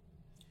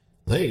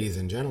Ladies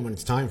and gentlemen,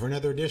 it's time for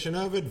another edition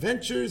of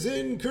Adventures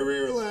in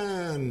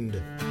Careerland.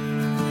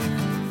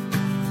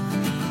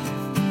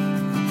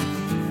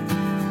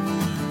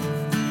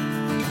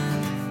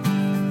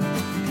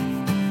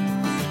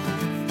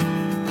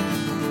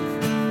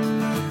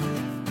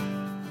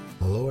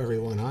 Hello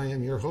everyone, I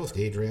am your host,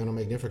 Adriano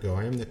Magnifico.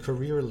 I am the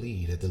career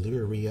lead at the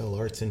Louis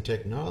Arts and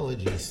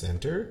Technology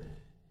Center,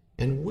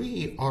 and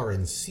we are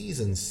in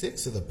season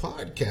 6 of the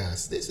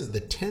podcast. This is the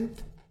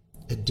 10th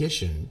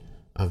edition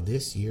of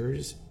this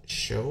year's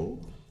show,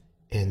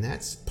 and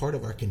that's part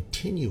of our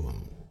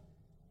continuum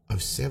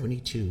of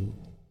 72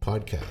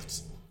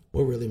 podcasts.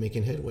 We're really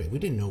making headway. We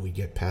didn't know we'd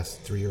get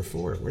past 3 or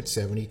 4. We're at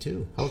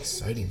 72. How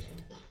exciting.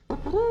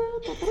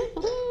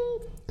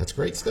 That's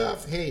great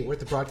stuff. Hey, we're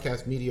at the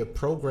Broadcast Media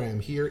Program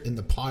here in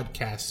the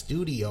podcast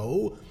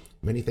studio.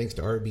 Many thanks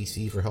to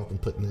RBC for helping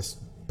putting this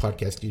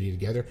podcast studio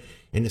together,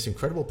 and this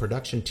incredible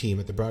production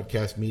team at the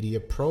Broadcast Media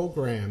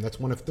Program. That's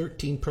one of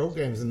 13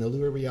 programs in the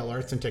Louis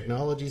Arts and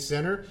Technology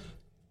Center.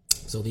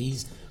 So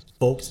these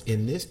folks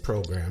in this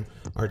program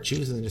are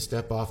choosing to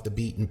step off the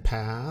beaten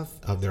path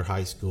of their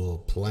high school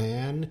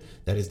plan,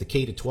 that is the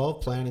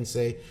K-12 plan, and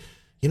say,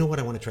 you know what,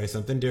 I want to try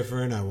something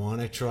different. I want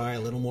to try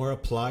a little more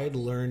applied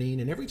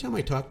learning. And every time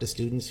I talk to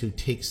students who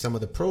take some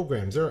of the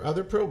programs, there are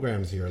other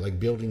programs here like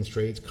building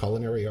trades,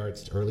 culinary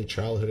arts, early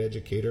childhood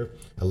educator,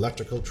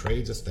 electrical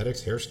trades,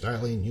 aesthetics,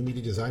 hairstyling, new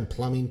media design,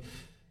 plumbing,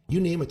 you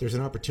name it. There's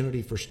an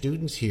opportunity for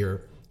students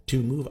here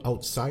to move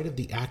outside of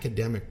the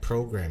academic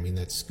programming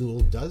that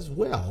school does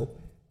well,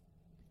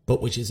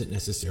 but which isn't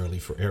necessarily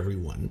for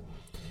everyone.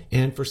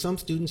 And for some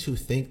students who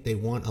think they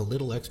want a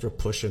little extra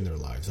push in their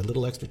lives, a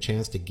little extra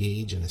chance to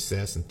gauge and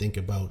assess and think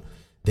about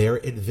their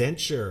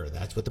adventure.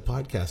 That's what the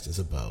podcast is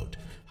about.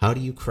 How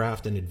do you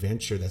craft an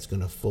adventure that's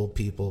going to fill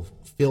people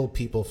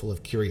full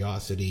of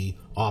curiosity,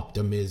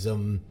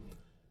 optimism,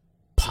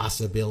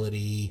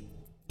 possibility,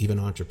 even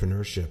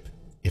entrepreneurship,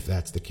 if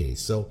that's the case.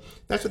 So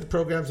that's what the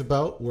program's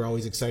about. We're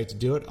always excited to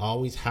do it.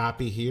 Always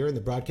happy here in the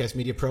Broadcast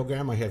Media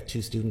Program. I have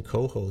 2 student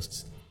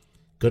co-hosts.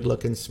 Good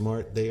looking,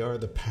 smart. They are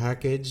the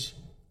package,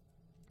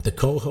 the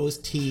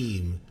co-host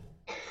team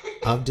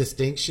of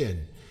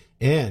distinction.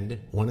 And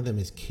one of them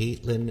is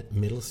Caitlin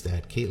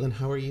Middlestad. Caitlin,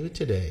 how are you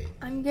today?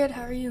 I'm good.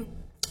 How are you?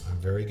 I'm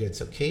very good.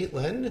 So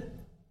Caitlin,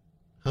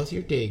 how's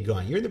your day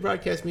going? You're in the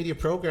Broadcast Media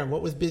Program.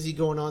 What was busy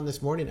going on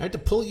this morning? I had to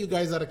pull you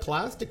guys out of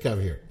class to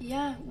come here.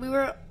 Yeah, we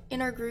were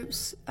in our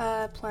groups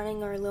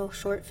planning our little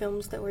short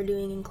films that we're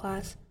doing in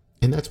class.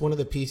 And that's one of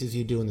the pieces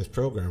you do in this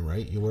program,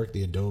 right? You work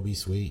the Adobe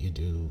suite, you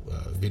do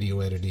video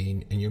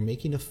editing, and you're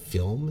making a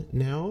film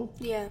now?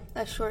 Yeah,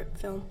 a short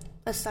film,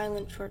 a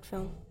silent short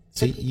film.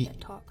 So you can't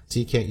talk. So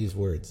you can't use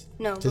words?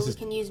 No, but we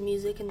can use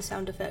music and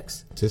sound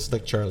effects. Just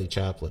like Charlie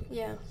Chaplin?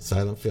 Yeah.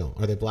 Silent film.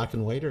 Are they black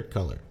and white or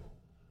color?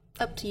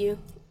 Up to you.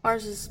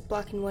 Ours is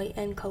black and white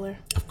and color.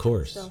 Of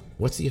course. So.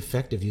 What's the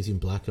effect of using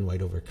black and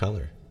white over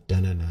color?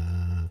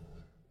 Da-na-na.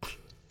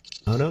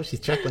 Oh no, she's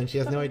chuckling. She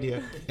has no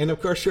idea. And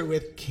of course, we're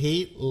with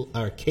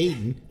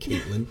Caden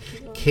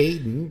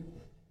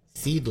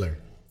Sidler.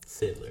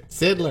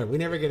 We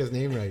never get his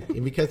name right,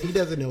 and because he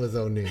doesn't know his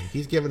own name,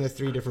 he's given us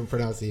 3 different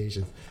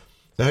pronunciations.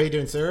 So how are you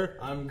doing, sir?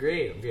 I'm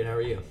great. I'm good. How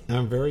are you?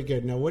 I'm very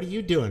good. Now, what are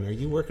you doing? Are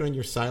you working on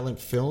your silent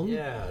film?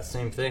 Yeah,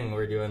 same thing.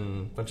 We're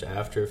doing a bunch of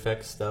After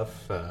Effects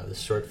stuff. This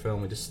short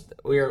film, me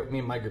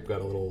and my group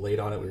got a little late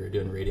on it. We were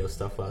doing radio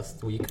stuff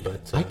last week,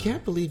 but I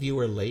can't believe you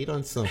were late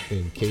on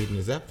something, Caden.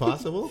 Is that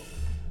possible?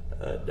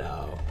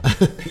 No.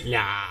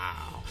 No.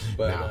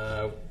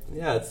 But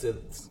yeah, it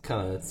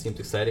seems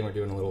exciting. We're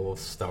doing a little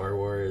Star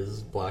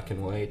Wars black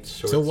and white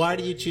short. So why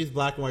do you choose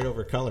black and white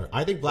over color?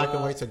 I think black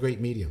and white's a great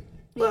medium.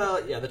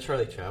 Well, yeah, the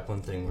Charlie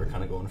Chaplin thing, we're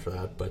kind of going for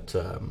that. But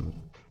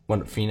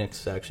one of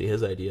Phoenix, actually,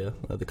 his idea,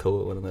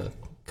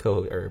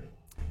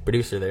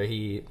 producer there,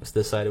 he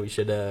decided we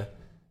should.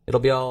 It'll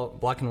be all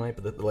black and white,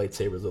 but the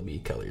lightsabers will be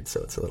colored.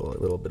 So it's a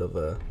little bit of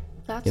a.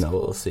 That's cool.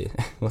 We'll see.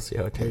 We'll see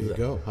how it turns out.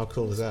 There you go. How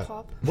cool is that?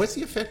 Pop. What's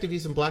the effect of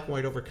using black and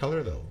white over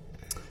color, though?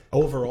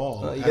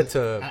 Overall,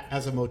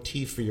 as a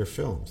motif for your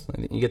films,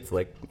 you get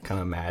to kind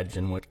of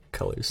imagine what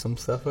colors some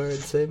stuff are. I'd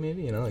say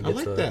maybe I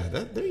like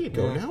that. There you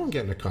go. Yeah. Now I'm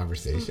getting a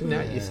conversation.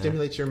 Now you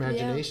stimulate your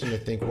imagination to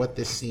think what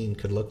this scene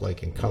could look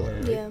like in color.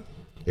 Right? Yeah.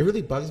 It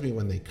really bugs me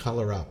when they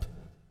color up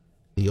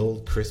the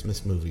old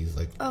Christmas movies,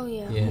 like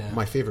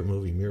my favorite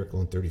movie, Miracle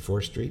on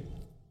 34th Street.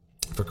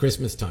 For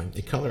Christmas time,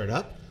 they color it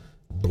up,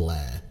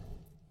 blah,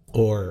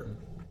 or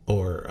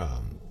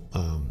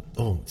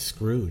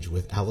Scrooge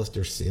with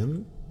Alistair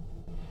Sim.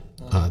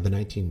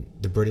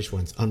 The British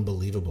one's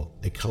unbelievable.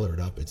 They color it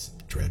up. It's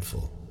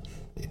dreadful.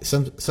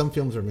 Some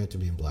films are meant to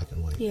be in black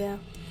and white. Yeah,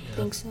 I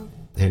think so.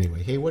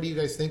 Anyway, hey, what are you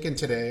guys thinking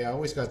today? I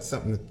always got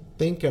something to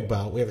think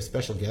about. We have a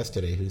special guest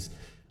today who's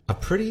a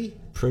pretty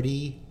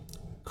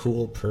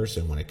cool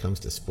person when it comes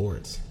to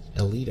sports.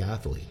 Elite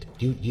athlete.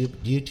 Do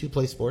you two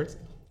play sports?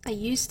 I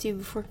used to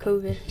before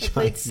COVID. I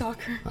played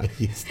soccer. I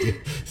used to.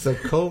 So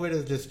COVID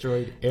has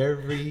destroyed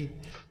every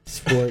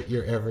sport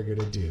you're ever going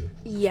to do.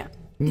 Yeah.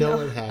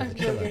 No, it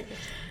hasn't.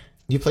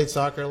 You played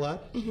soccer a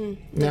lot?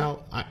 Mm-hmm.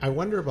 Now, I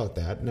wonder about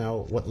that.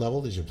 Now, what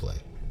level did you play?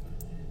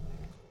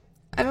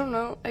 I don't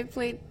know. I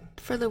played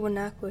for the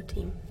Wanakwa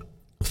team.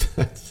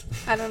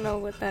 I don't know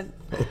what that...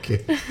 Okay.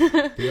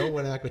 The old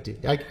Wanakwa team.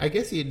 I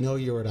guess you'd know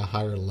you were at a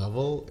higher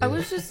level. I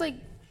was just like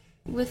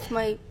with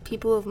my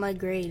people of my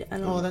grade. I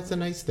don't know. That's a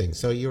nice thing.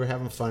 So you were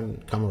having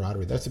fun,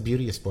 camaraderie. That's the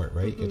beauty of sport,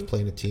 right? You get to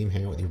play in a team,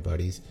 hang out with your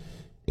buddies.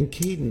 And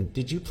Caden,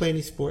 did you play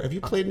any sport? Have you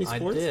played any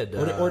sports? I did.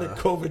 Or did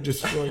COVID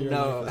destroy your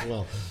No. life as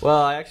well?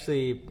 Well,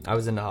 I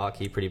was into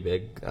hockey pretty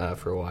big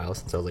for a while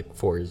since I was like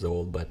 4 years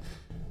old, but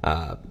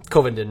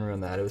COVID didn't ruin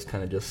that. It was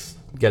kind of just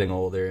getting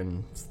older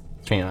and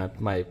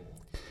my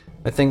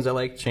things I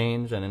like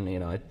changed, and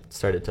then, I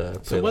started to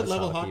play. So what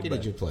level hockey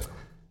did you play?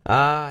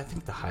 I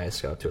think the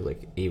highest got to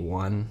like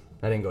A1.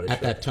 I didn't go to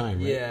at that time,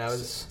 right? Yeah, I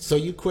was. So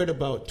you quit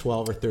about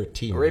 12 or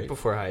 13, right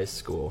before high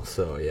school.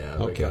 So yeah,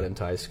 I got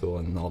into high school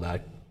and all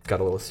that got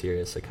a little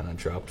serious. I kind of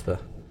dropped the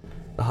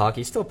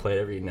hockey. Still played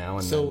every now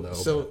and then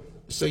though.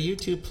 So you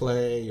two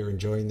play. You're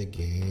enjoying the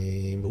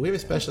game, but we have a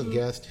special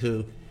guest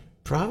who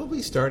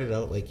probably started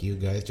out like you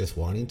guys, just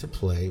wanting to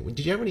play.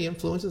 Did you have any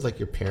influences, like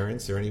your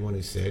parents or anyone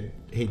who said,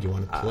 "Hey, do you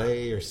want to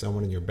play?" Or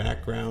someone in your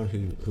background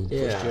who pushed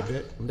you a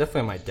bit?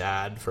 Definitely my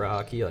dad for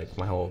hockey. Like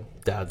my whole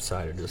dad's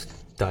side are just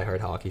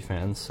diehard hockey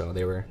fans, so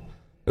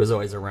it was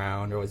always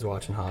around, always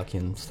watching hockey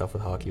and stuff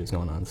with hockey was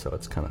going on. So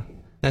it's kind of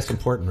that's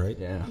important, right?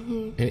 Yeah.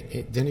 Mm-hmm.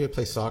 And did you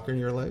play soccer in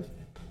your life?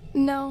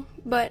 No,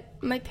 but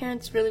my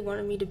parents really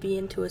wanted me to be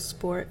into a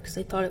sport because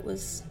they thought it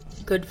was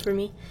good for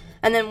me.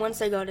 And then once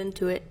I got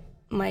into it,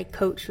 my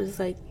coach was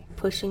like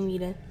pushing me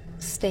to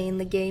stay in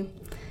the game.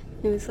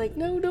 He was like,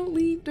 "No, don't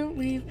leave,"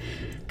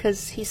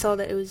 because he saw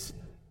that it was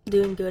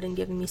doing good and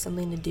giving me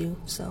something to do.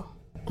 So.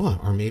 Oh,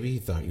 or maybe he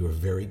thought you were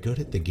very good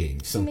at the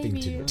game, something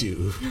to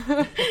do.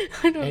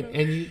 I don't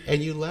know.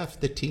 And you left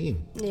the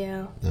team.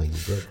 Yeah. No, you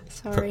broke.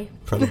 Sorry.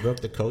 Probably broke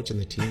the coach and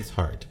the team's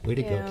heart. Way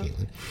to go,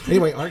 Caitlin.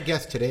 Anyway, our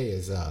guest today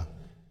is, oh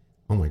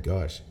my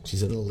gosh,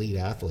 she's an elite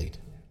athlete.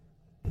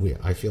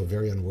 I feel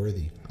very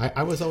unworthy.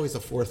 I was always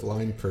a fourth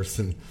line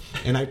person,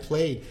 and I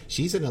played.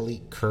 She's an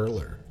elite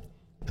curler,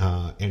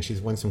 and she's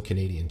won some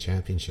Canadian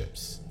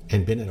championships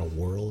and been at a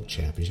world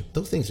championship.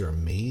 Those things are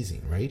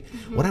amazing, right?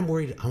 Mm-hmm. What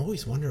I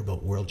always wonder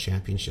about world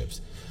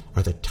championships.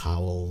 Are the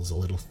towels a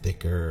little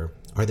thicker?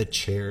 Are the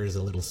chairs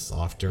a little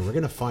softer? We're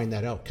going to find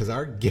that out because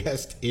our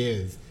guest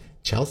is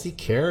Chelsea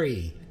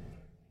Carey.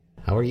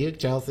 How are you,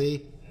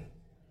 Chelsea?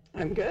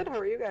 I'm good. How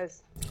are you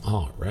guys?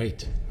 All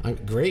right. I'm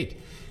great.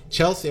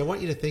 Chelsea, I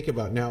want you to think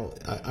about now.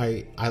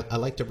 I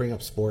like to bring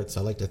up sports.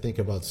 I like to think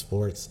about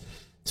sports.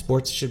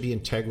 Sports should be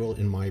integral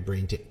in my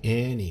brain to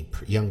any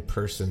young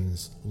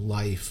person's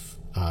life.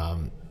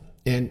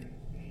 And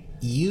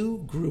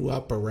you grew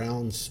up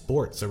around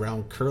sports,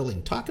 around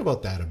curling. Talk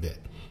about that a bit.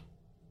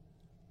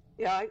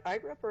 Yeah, I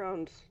grew up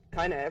around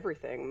kind of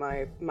everything.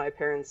 My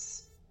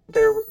parents,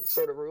 their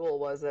sort of rule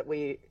was that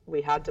we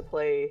had to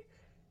play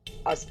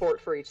a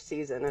sport for each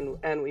season,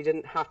 and we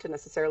didn't have to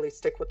necessarily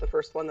stick with the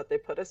first one that they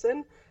put us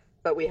in,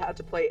 but we had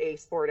to play a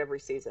sport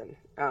every season.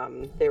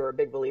 They were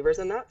big believers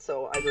in that,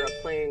 so I grew up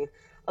playing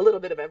a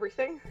little bit of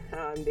everything,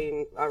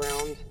 being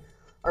around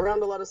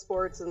a lot of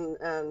sports, and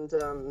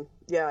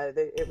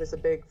it was a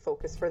big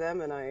focus for them,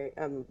 and I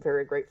am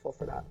very grateful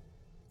for that.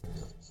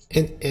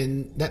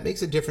 And that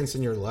makes a difference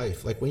in your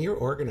life. Like when you're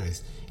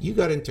organized, you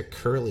got into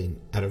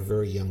curling at a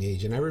very young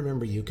age. And I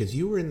remember you because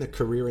you were in the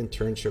career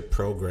internship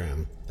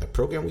program, that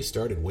program we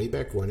started way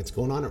back when. It's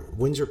going on at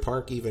Windsor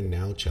Park even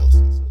now, Chelsea.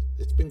 So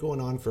it's been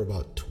going on for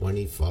about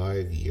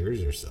 25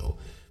 years or so.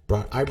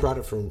 I brought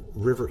it from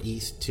River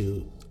East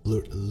to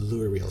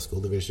Louisville School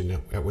Division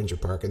at Windsor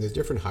Park, and there's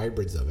different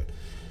hybrids of it.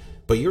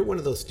 But you're one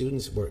of those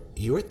students where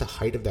you're at the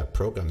height of that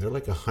program. There are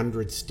like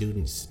 100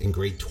 students in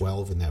grade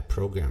 12 in that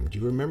program. Do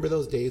you remember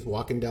those days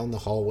walking down the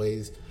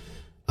hallways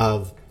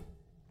of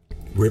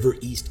River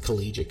East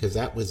Collegiate? Because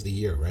that was the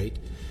year, right?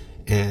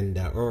 And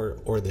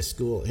or the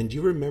school. And do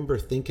you remember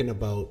thinking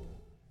about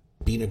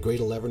being a grade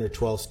 11 or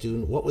 12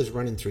 student? What was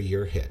running through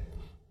your head?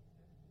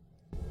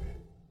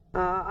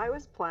 I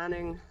was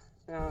planning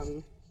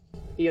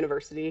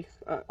university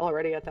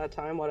already at that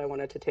time, what I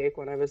wanted to take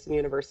when I was in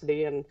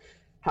university, and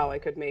how I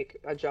could make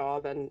a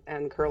job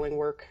and curling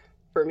work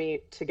for me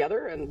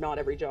together. And not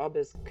every job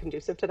is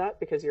conducive to that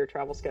because your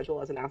travel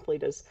schedule as an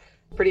athlete is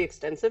pretty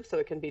extensive, so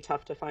it can be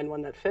tough to find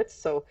one that fits.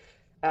 So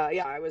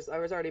I was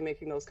already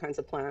making those kinds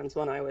of plans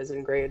when I was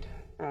in grade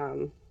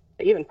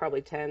even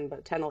probably 10,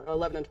 but 10,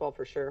 11 and 12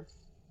 for sure.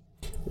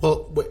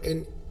 Well,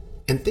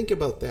 and think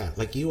about that.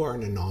 Like, you are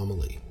an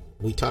anomaly.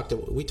 We talked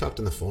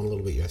on the phone a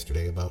little bit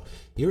yesterday about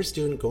you're a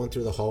student going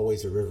through the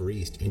hallways of River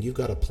East, and you've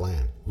got a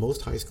plan.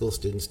 Most high school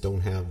students don't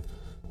have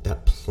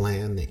that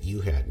plan that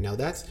you had. Now,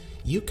 that's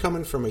you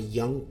coming from a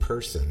young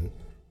person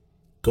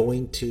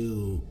going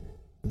to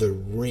the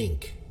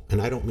rink,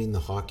 and I don't mean the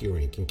hockey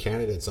rink. In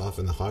Canada, it's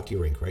often the hockey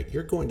rink, right?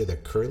 You're going to the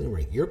curling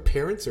rink. Your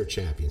parents are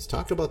champions.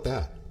 Talk about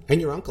that. And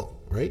your uncle,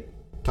 right?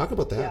 Talk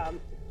about that.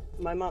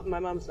 my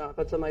mom's not,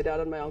 but so my dad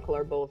and my uncle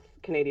are both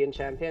Canadian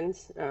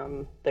champions.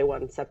 They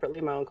won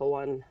separately. My uncle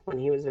won when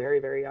he was very,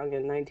 very young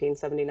in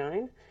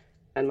 1979,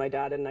 and my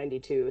dad in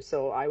 92.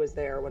 So I was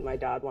there when my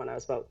dad won. I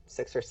was about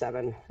 6 or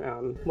 7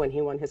 when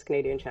he won his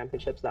Canadian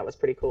championships. That was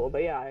pretty cool.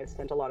 But yeah, I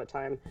spent a lot of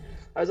time.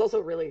 I was also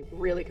a really,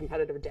 really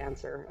competitive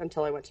dancer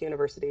until I went to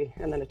university,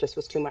 and then it just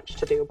was too much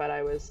to do. But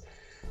I was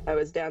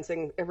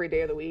dancing every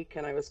day of the week,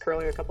 and I was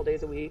curling a couple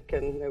days a week,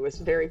 and it was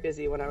very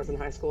busy when I was in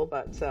high school.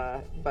 But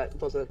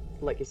those are,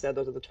 like you said,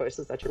 those are the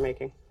choices that you're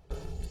making.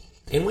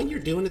 And when you're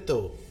doing it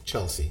though,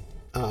 Chelsea,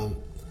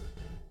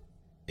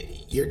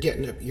 you're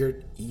getting up.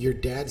 Your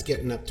dad's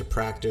getting up to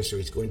practice, or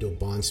he's going to a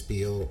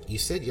bonspiel. You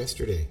said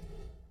yesterday,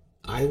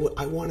 I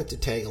wanted to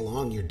tag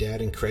along. Your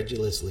dad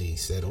incredulously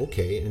said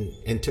okay,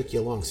 and took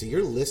you along. So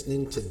you're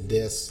listening to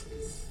this.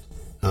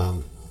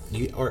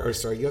 You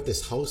have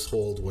this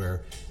household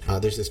where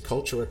there's this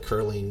culture of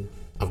curling,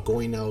 of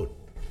going out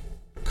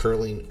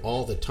curling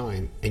all the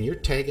time, and you're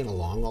tagging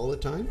along all the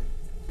time?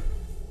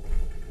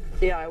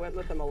 Yeah, I went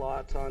with him a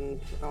lot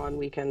on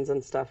weekends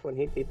and stuff when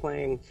he'd be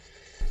playing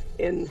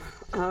in,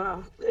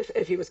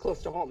 if he was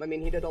close to home. I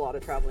mean, he did a lot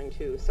of traveling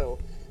too, so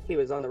he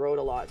was on the road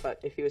a lot, but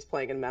if he was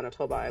playing in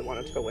Manitoba, I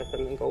wanted to go with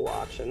him and go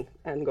watch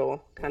and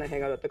go kind of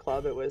hang out at the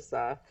club. It was,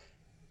 I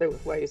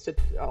used to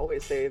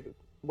always say,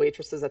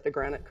 waitresses at the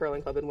Granite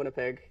Curling Club in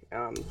Winnipeg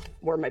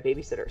were my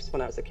babysitters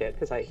when I was a kid,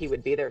 because he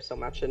would be there so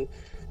much, and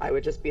I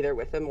would just be there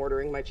with him,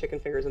 ordering my chicken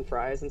fingers and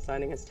fries and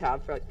signing his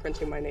tab, for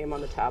printing my name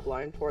on the tab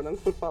line for them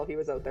while he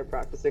was out there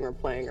practicing or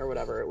playing or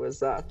whatever. It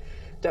was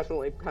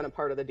definitely kind of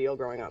part of the deal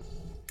growing up.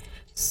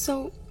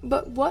 So,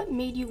 but what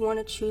made you want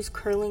to choose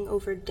curling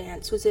over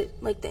dance? Was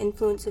it like the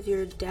influence of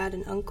your dad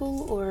and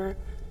uncle, or?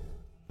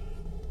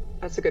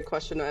 That's a good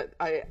question.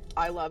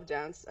 I love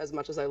dance as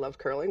much as I love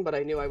curling, but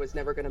I knew I was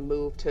never going to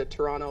move to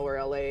Toronto or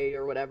LA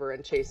or whatever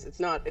and chase. It's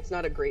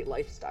not a great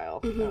lifestyle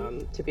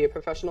to be a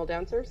professional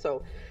dancer.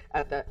 So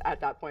at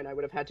that point, I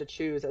would have had to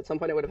choose. At some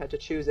point, I would have had to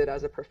choose it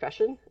as a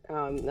profession,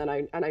 and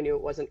I knew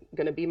it wasn't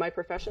going to be my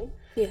profession.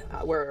 Yeah.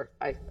 Where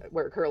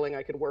curling,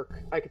 I could work.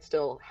 I could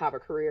still have a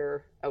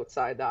career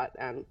outside that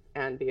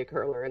and be a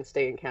curler and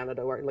stay in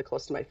Canada or live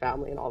close to my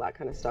family and all that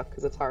kind of stuff,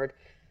 because it's hard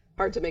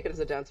to make it as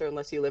a dancer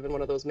unless you live in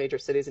one of those major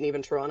cities, and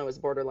even Toronto is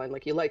borderline.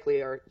 Like, you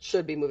likely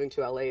should be moving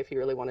to LA if you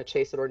really want to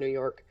chase it, or New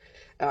York,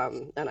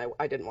 and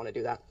I didn't want to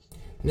do that.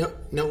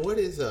 Now, what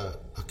is a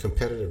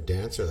competitive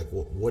dancer? Like,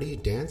 what are you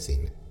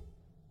dancing?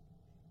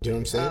 Do you know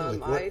what I'm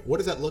saying? What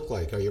does that look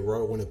like? Are you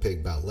Royal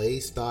Winnipeg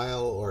Ballet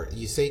style, or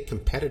you say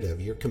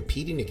competitive? You're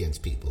competing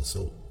against people,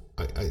 so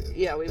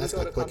that's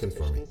not clicking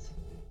for me.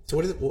 So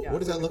what is it? What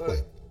does that look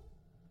like?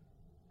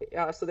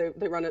 Yeah, so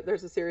they run it.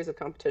 There's a series of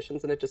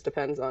competitions, and it just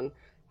depends on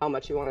how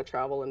much you want to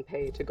travel and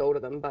pay to go to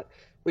them. But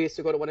we used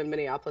to go to one in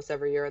Minneapolis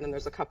every year, and then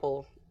there's a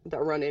couple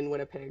that run in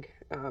Winnipeg.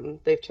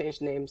 They've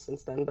changed names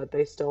since then, but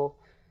they still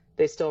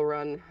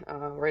run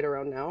right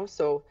around now.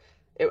 So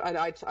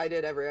I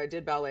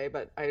did ballet,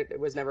 but it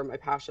was never my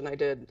passion. I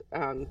did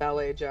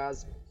ballet,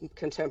 jazz,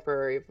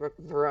 contemporary,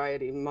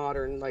 variety,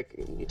 modern, like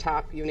you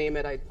tap, you name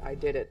it, I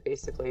did it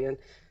basically. And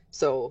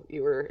so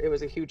it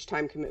was a huge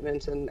time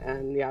commitment,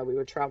 and yeah, we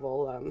would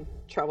travel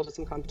to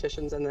some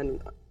competitions and then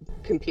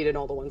compete in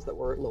all the ones that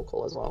were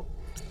local as well.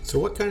 So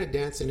what kind of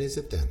dancing is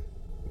it then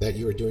that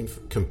you were doing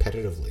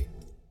competitively?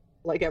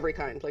 Like every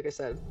kind, like I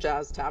said,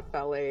 jazz, tap,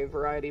 ballet,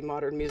 variety,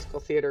 modern, musical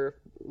theater.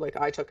 Like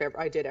I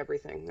did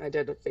everything. I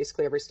did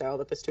basically every style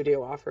that the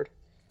studio offered.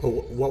 Well,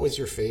 what was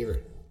your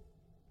favorite?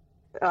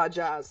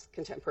 Jazz,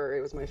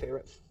 contemporary was my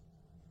favorite.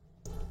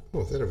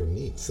 Oh, is that ever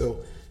neat?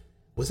 So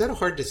was that a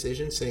hard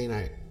decision, saying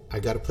I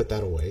got to put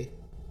that away?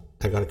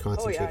 I got to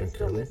concentrate on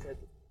curling?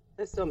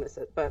 I still miss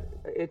it, but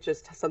it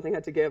just, something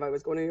had to give. I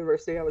was going to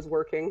university, I was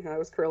working, I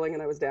was curling,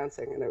 and I was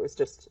dancing, and it was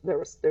just, there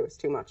was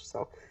too much.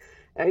 So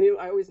I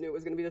always knew it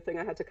was going to be the thing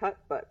I had to cut,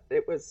 but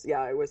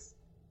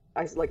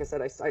like I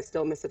said, I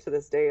still miss it to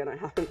this day, and I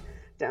haven't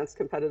danced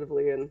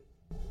competitively in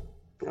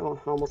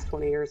almost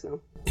 20 years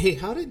now. Hey,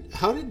 how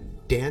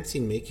did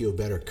dancing make you a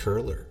better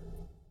curler?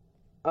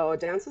 Oh,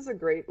 dance is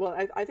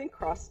I think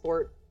cross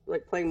sport,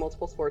 like playing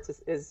multiple sports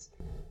is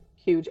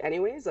huge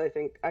anyways. I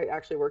think I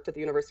actually worked at the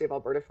University of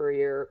Alberta for a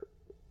year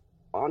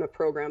on a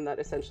program that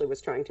essentially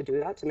was trying to do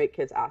that, to make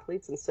kids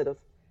athletes instead of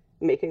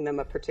making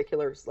them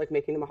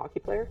making them a hockey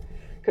player,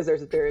 because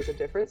there is a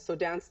difference. So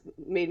dance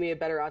made me a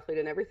better athlete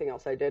in everything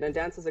else I did, and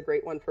dance is a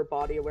great one for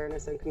body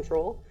awareness and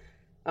control,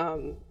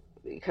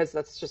 because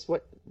that's just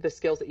what the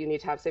skills that you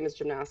need to have. Same as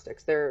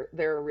gymnastics, they're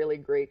a really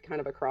great kind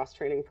of a cross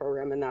training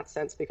program in that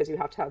sense, because you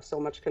have to have so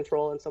much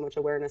control and so much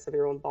awareness of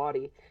your own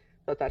body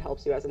that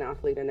helps you as an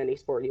athlete in any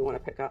sport you want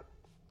to pick up.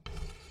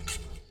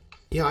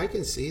 Yeah, I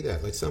can see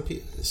that. Like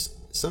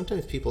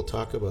sometimes people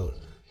talk about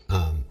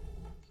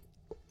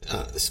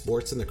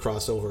sports and the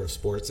crossover of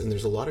sports, and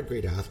there's a lot of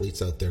great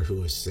athletes out there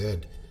who have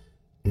said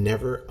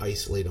never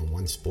isolate on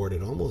one sport.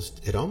 It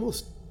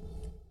almost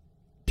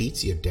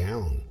beats you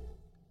down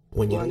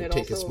when you don't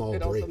take a small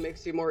break. It also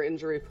makes you more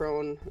injury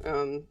prone,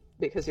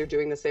 because you're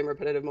doing the same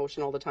repetitive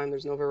motion all the time.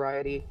 There's no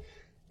variety.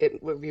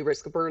 you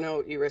risk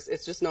burnout,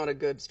 it's just not a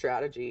good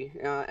strategy.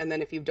 And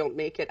then if you don't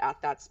make it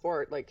at that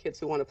sport, like kids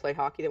who want to play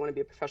hockey, they want to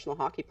be a professional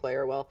hockey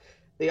player. Well,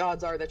 the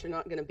odds are that you're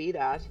not going to be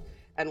that.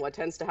 And what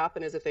tends to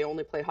happen is if they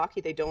only play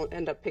hockey, they don't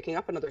end up picking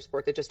up another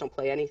sport. They just don't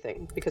play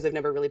anything because they've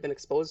never really been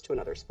exposed to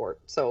another sport.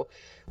 So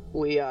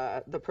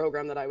the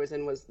program that I was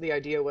in, the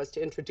idea was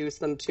to introduce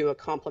them to a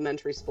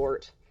complementary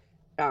sport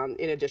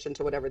in addition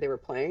to whatever they were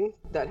playing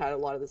that had a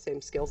lot of the same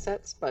skill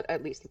sets, but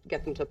at least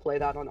get them to play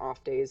that on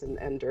off days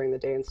and during the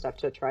day and stuff,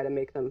 to try to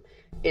make them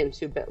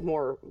into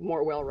more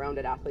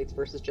well-rounded athletes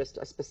versus just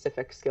a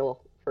specific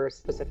skill for a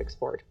specific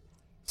sport.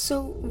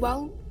 So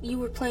while you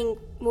were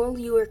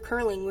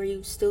curling, were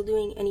you still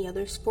doing any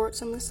other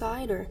sports on the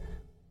side, or?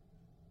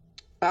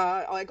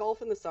 I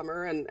golf in the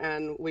summer,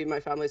 and my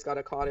family's got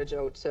a cottage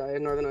out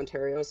in Northern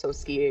Ontario, so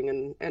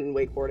skiing and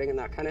wakeboarding and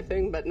that kind of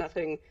thing, but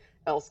nothing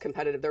else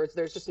competitive.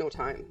 There's just no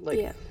time.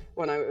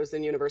 When I was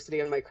in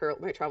university and my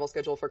travel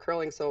schedule for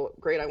curling, so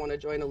great, I want to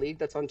join a league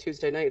that's on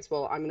Tuesday nights.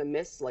 Well, I'm going to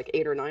miss like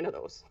 8 or 9 of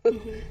those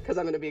because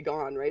I'm going to be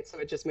gone, right? So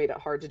it just made it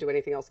hard to do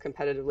anything else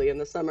competitively. In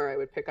the summer, I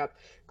would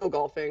go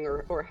golfing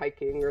or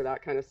hiking or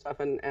that kind of stuff,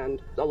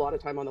 and a lot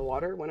of time on the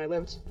water when I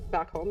lived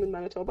back home in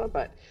Manitoba.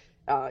 But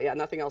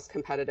nothing else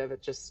competitive.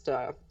 It just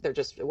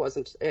it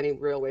wasn't any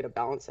real way to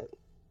balance it.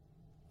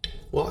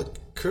 Well,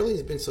 curling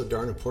has been so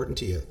darn important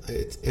to you.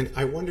 And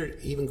I wondered,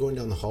 even going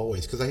down the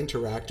hallways, because I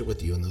interacted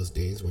with you in those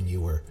days when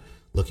you were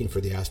looking for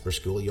the Asper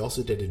School. You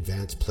also did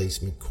advanced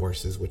placement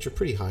courses, which are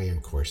pretty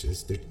high-end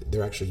courses.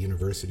 They're actually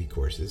university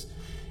courses.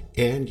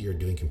 And you're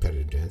doing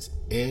competitive dance,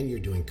 and you're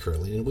doing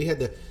curling. And we had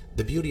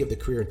the beauty of the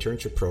career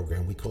internship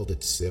program, we called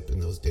it SIP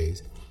in those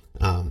days,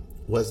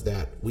 was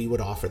that we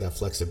would offer that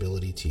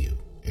flexibility to you.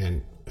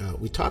 And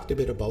we talked a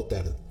bit about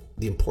that,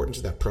 the importance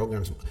of that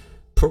programs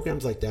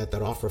like that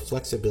offer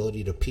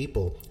flexibility to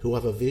people who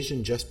have a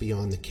vision just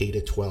beyond the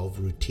K-12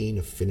 routine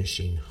of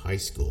finishing high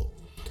school.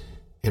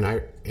 And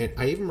I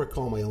even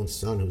recall my own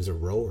son, who's a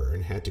rower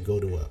and had to go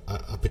to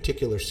a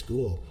particular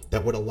school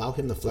that would allow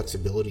him the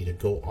flexibility to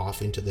go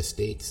off into the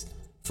States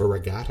for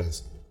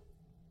regattas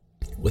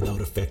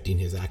without affecting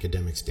his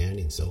academic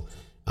standing. So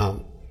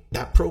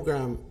that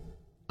program,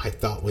 I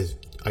thought, was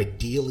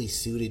ideally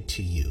suited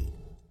to you.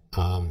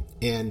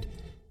 And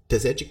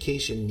does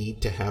education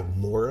need to have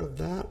more of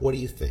that? What do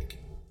you think?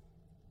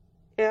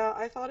 Yeah,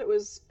 I thought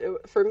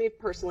for me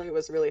personally, it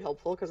was really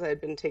helpful because I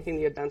had been taking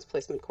the advanced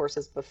placement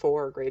courses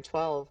before grade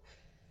 12.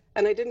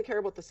 And I didn't care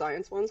about the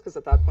science ones because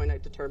at that point I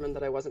determined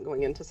that I wasn't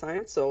going into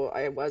science. So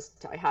I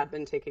had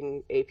been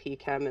taking AP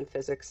Chem and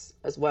physics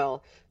as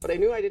well. But I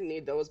knew I didn't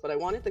need those, but I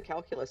wanted the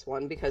calculus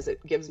one because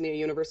it gives me a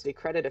university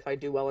credit if I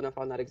do well enough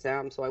on that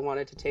exam. So I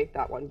wanted to take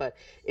that one, but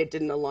it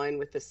didn't align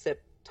with the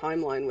SIP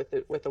timeline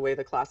with the way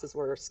the classes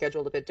were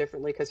scheduled a bit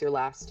differently because your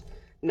last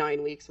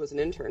 9 weeks was an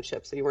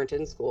internship, so you weren't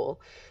in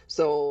school.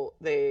 So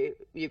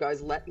you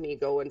guys let me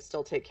go and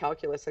still take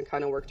calculus and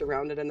kind of worked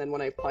around it. And then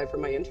when I applied for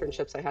my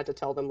internships, I had to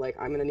tell them, like,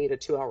 I'm going to need a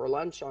 2-hour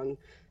lunch on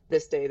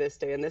this day,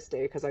 and this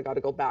day, because I got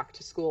to go back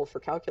to school for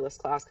calculus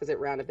class because it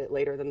ran a bit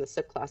later than the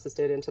SIP classes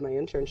did into my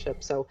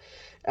internship. So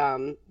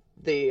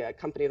the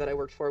company that I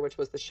worked for, which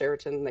was the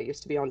Sheraton that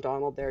used to be on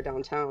Donald there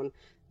downtown,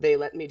 they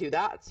let me do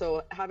that.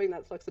 So having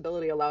that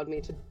flexibility allowed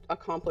me to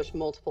accomplish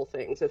multiple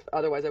things. If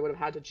otherwise I would have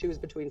had to choose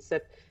between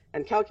SIP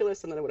and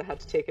calculus, and then I would have had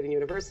to take it in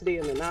university,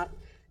 and then that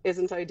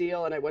isn't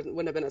ideal, and I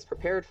wouldn't have been as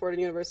prepared for it in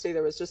university.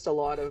 There was just a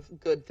lot of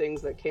good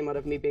things that came out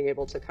of me being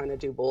able to kind of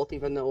do both,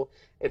 even though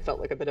it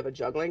felt like a bit of a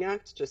juggling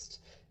act.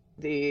 Just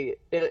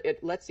it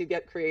lets you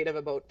get creative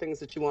about things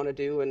that you want to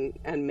do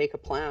and make a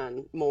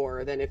plan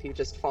more than if you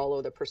just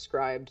follow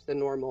the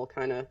normal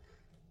kind of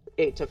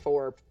 8 to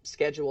 4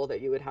 schedule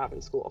that you would have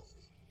in school.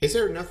 Is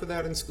there enough of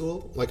that in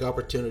school, like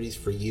opportunities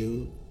for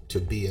you to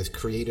be as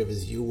creative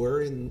as you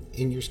were in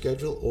your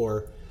schedule?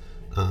 Or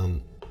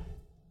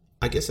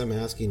I guess I'm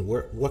asking,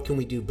 what can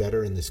we do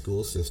better in the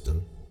school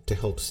system to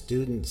help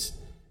students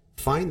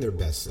find their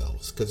best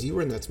selves? Because you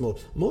were in that mode.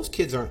 Most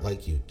kids aren't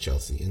like you,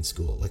 Chelsea, in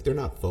school. Like, they're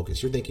not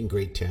focused. You're thinking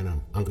grade 10,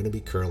 I'm going to be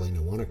curling.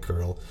 I want to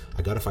curl.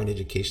 I got to find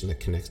education that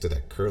connects to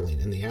that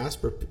curling. And the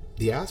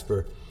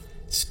Asper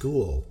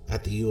school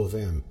at the U of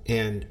M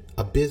and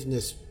a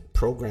business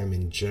program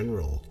in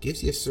general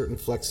gives you a certain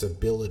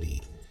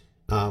flexibility.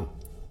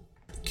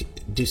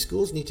 Do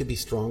schools need to be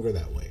stronger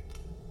that way?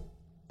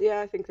 Yeah,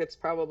 I think it's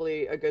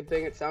probably a good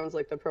thing. It sounds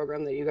like the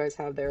program that you guys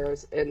have there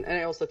is, and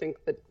I also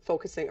think that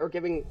focusing or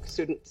giving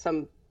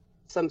some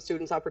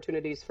students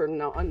opportunities for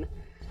not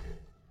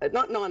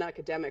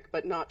non-academic,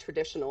 but not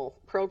traditional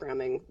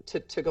programming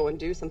to go and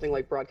do something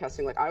like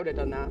broadcasting. Like, I would have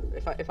done that.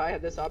 If I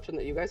had this option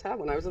that you guys have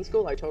when I was in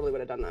school, I totally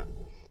would have done that.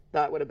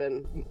 That would have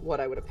been what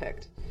I would have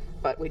picked.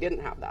 But we didn't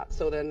have that.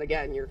 So then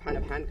again, you're kind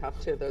of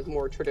handcuffed to those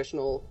more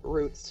traditional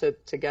routes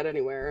to get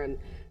anywhere, and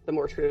the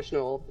more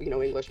traditional,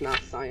 English,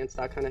 math, science,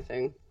 that kind of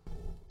thing,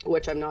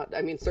 which I'm not.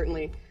 I mean,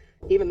 certainly,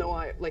 even though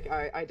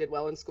I did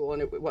well in school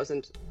and it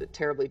wasn't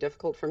terribly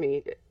difficult for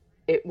me,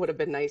 it would have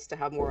been nice to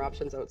have more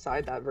options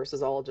outside that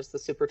versus all just the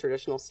super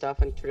traditional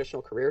stuff and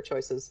traditional career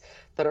choices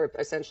that are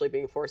essentially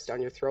being forced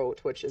down your throat,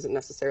 which isn't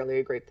necessarily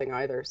a great thing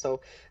either.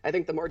 So I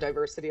think the more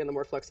diversity and the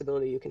more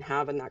flexibility you can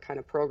have in that kind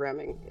of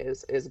programming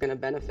is going to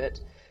benefit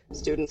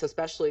students,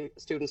 especially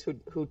students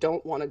who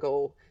don't want to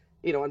go,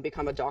 you know, and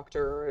become a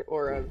doctor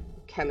or a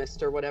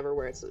chemist or whatever,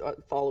 where it's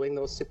following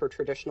those super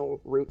traditional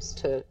routes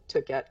to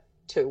get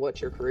to what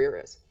your career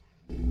is.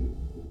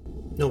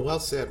 No, well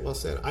said, well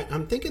said.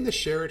 I'm thinking the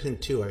Sheraton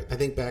too. I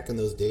think back in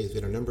those days, we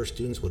had a number of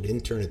students would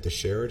intern at the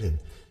Sheraton.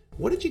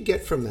 What did you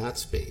get from that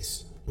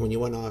space when you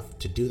went off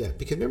to do that?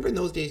 Because remember in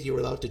those days you were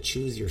allowed to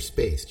choose your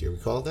space. Do you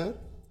recall that?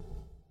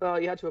 Well,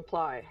 you had to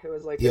apply. It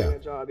was like getting a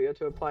job. You had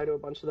to apply to a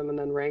bunch of them and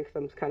then rank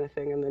them kind of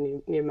thing, and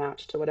then you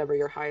matched to whatever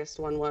your highest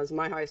one was.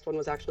 My highest one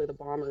was actually the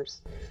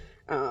Bombers,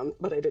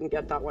 but I didn't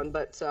get that one.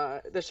 But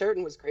the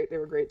Sheraton was great. They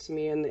were great to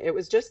me, and it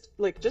was just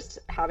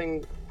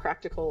having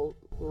practical,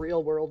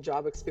 real-world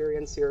job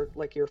experience.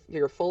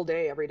 Your full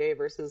day every day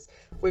versus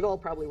we've all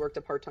probably worked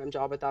a part-time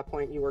job at that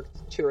point. You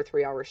worked 2 or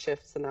 3 hour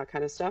shifts and that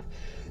kind of stuff.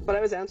 But I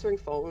was answering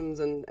phones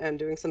and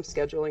doing some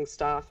scheduling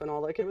stuff and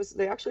all. Like, it was,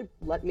 they actually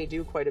let me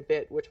do quite a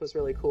bit, which was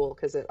really cool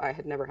because I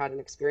had never had an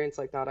experience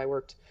like that. I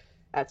worked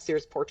at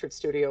Sears Portrait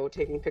Studio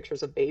taking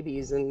pictures of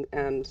babies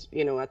and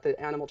you know, at the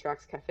Animal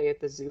Tracks Cafe at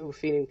the zoo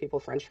feeding people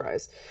French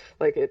fries.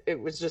 Like, it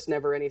was just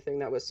never anything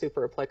that was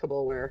super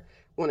applicable, where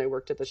when I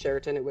worked at the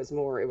Sheraton it was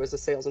a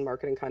sales and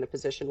marketing kind of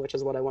position, which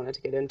is what I wanted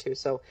to get into.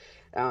 So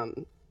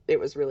it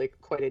was really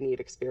quite a neat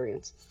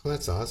experience. Well,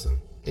 that's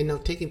awesome. And now,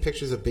 taking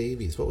pictures of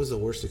babies, what was the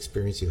worst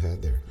experience you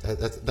had there?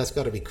 That's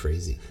got to be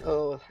crazy.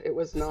 Oh, it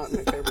was not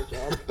my favorite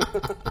job.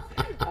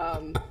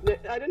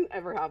 I didn't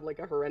ever have like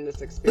a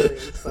horrendous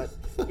experience, but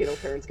you know,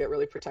 parents get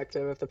really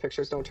protective if the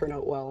pictures don't turn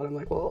out well. And I'm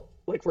like, well,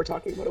 like, we're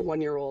talking about a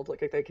 1-year-old,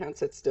 like they can't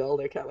sit still,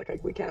 they can't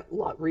we can't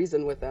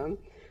reason with them.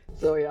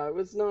 So yeah, it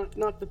was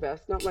not the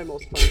best, not my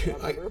most fun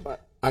job ever.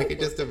 But I could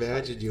just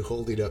imagine you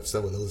holding up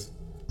some of those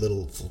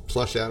little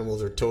plush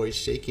animals or toys,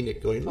 shaking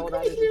it, going, "Oh,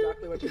 that is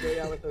exactly what you do,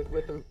 yeah, with the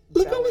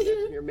bell in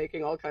it, and you're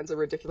making all kinds of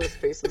ridiculous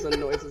faces and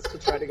noises to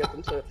try to get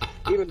them to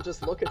even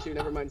just look at you,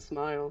 never mind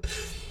smile."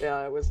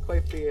 Yeah, it was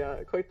quite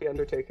the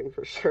undertaking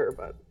for sure,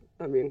 but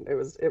I mean,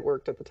 it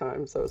worked at the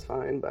time, so it was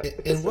fine. But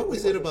and what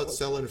was it about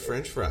selling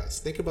French fries?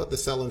 Think about the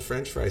selling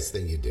French fries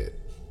thing you did.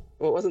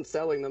 Well, it wasn't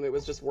selling them, it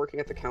was just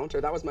working at the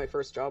counter. That was my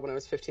first job when I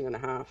was 15 and a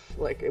half.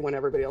 Like, when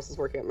everybody else was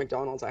working at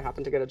McDonald's, I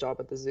happened to get a job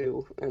at the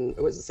zoo, and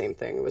it was the same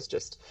thing. It was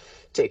just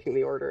taking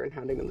the order and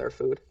handing them their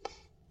food.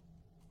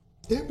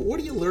 Yeah, but what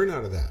do you learn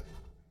out of that?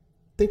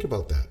 Think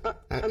about that.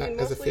 I mean,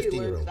 as a mostly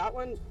 15-year-old.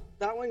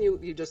 That one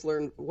you just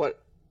learn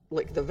what,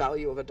 like, the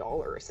value of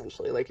 $1,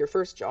 essentially. Like, your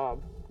first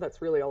job,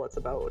 that's really all it's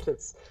about.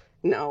 It's,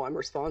 now I'm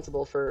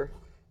responsible for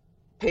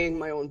paying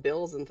my own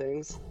bills and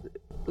things.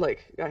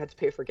 Like, I had to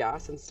pay for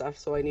gas and stuff,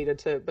 so I needed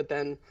to, but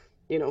then,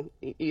 you know,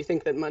 you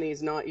think that money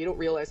is not, you don't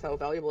realize how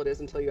valuable it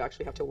is until you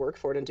actually have to work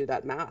for it and do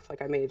that math.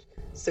 Like, I made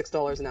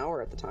 $6 an hour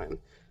at the time.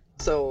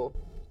 So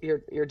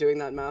you're doing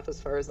that math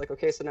as far as like,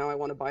 okay, so now I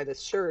want to buy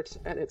this shirt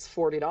and it's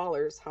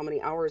 $40. How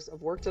many hours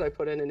of work did I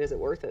put in, and is it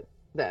worth it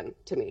then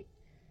to me?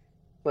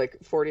 Like,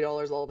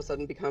 $40 all of a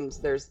sudden becomes,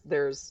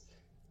 there's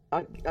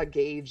a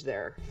gauge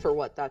there for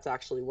what that's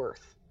actually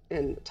worth.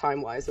 And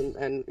time-wise,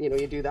 and you know,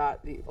 you do that,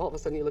 all of a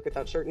sudden you look at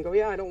that shirt and go,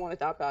 yeah, I don't want it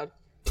that bad.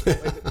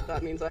 Like,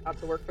 that means I have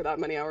to work for that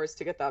many hours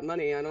to get that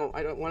money. I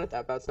don't want it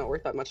that bad. It's not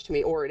worth that much to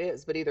me, or it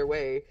is. But either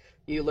way,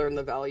 you learn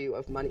the value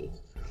of money.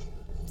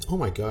 Oh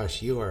my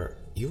gosh, you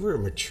were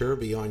mature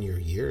beyond your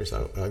years.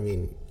 I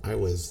mean, I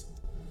was.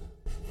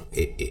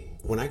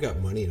 When I got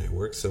money and I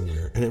worked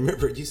somewhere, and I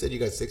remember you said you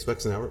got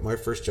 $6 an hour. My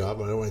first job,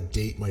 and I don't want to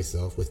date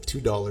myself, with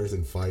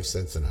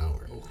 $2.05 an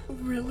hour.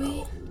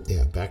 Really?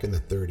 Yeah, back in the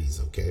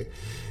 30s, okay,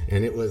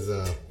 and it was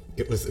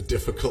a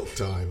difficult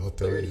time, I'll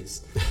tell you.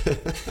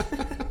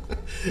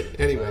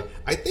 Anyway,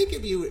 I think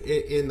if you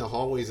in the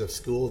hallways of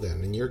school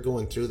then, and you're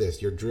going through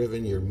this, you're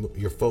driven,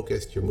 you're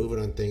focused, you're moving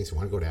on things, you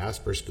want to go to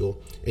Asper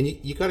school, and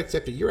you got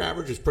accepted. Your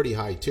average was pretty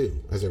high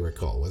too, as I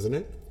recall, wasn't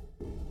it?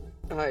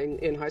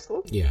 In high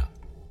school? Yeah.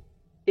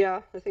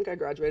 Yeah, I think I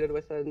graduated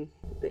with an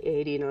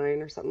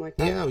 89 or something like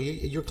that. Yeah,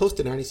 you're close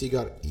to 90,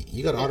 so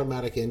you got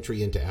automatic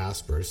entry into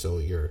Asper,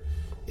 so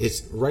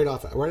it's right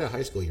out of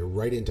high school. You're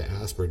right into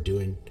Asper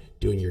doing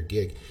your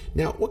gig.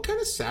 Now, what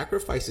kind of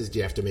sacrifices do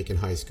you have to make in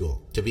high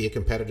school to be a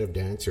competitive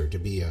dancer, to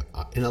be an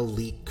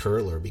elite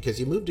curler? Because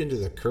you moved into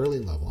the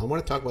curling level. I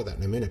want to talk about that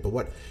in a minute, but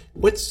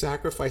what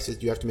sacrifices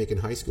do you have to make in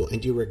high school?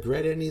 And do you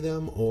regret any of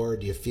them, or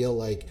do you feel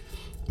like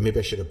maybe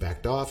I should have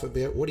backed off a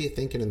bit? What are you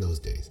thinking in those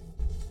days?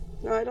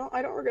 No,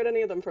 I don't regret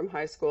any of them from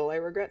high school. I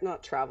regret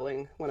not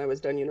traveling when I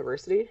was done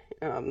university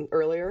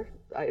earlier.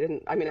 I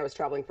was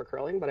traveling for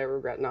curling, but I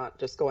regret not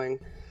just going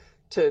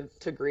to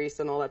Greece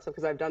and all that stuff,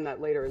 because I've done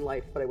that later in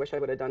life, but I wish I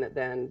would have done it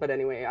then. But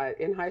anyway,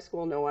 in high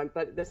school, no,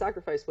 but the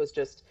sacrifice was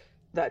just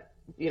that,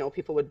 you know,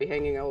 people would be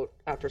hanging out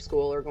after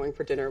school or going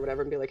for dinner or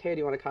whatever and be like, hey, do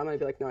you want to come? And I'd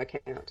be like, no, I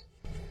can't.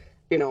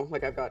 You know,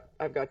 like, I've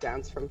got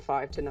dance from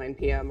 5 to 9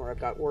 p.m. or I've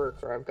got work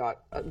or I've got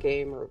a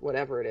game or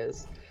whatever it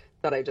is.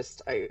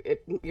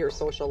 your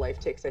social life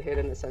takes a hit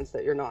in the sense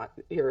that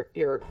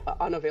you're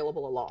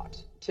unavailable a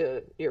lot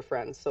to your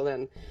friends. So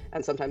then,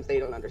 and sometimes they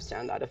don't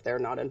understand that if they're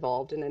not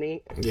involved in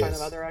any kind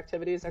of other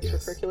activities,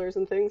 extracurriculars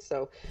and things.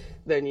 So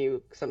then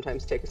you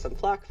sometimes take some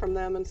flack from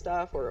them and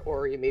stuff,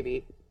 or you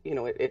maybe,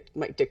 it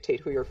might dictate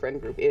who your friend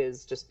group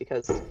is, just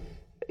because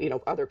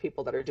other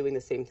people that are doing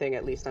the same thing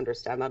at least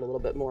understand that a little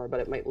bit more, but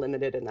it might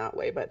limit it in that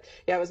way. But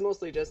yeah, it was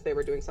mostly just they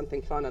were doing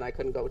something fun and I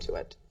couldn't go to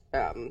it.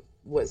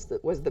 Was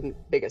the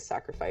biggest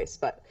sacrifice.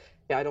 But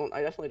yeah, I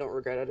definitely don't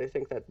regret it. I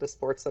think that the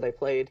sports that I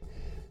played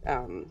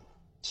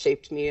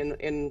shaped me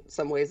in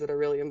some ways that are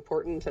really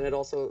important, and they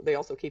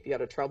also keep you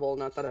out of trouble.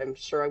 Not that I'm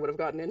sure I would have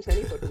gotten into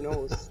any, but who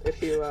knows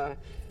if you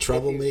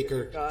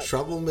troublemaker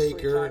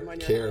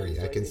Carey.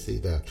 I can see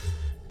that.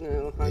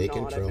 No, I'm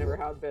not. I never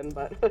have been,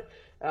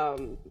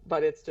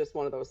 but it's just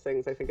one of those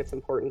things. I think it's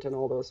important in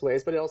all those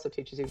ways, but it also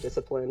teaches you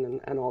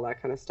discipline and all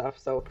that kind of stuff.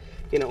 So,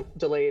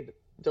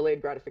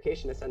 delayed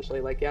gratification,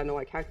 essentially. Like, yeah, no,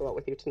 I can't go out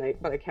with you tonight,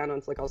 but I can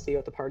on, like, I'll see you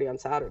at the party on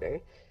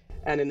Saturday.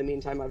 And in the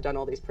meantime, I've done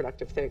all these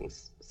productive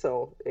things.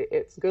 So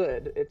it's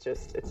good. It's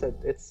just,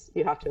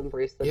 you have to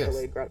embrace the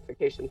delayed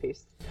gratification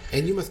piece.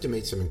 And you must have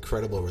made some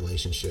incredible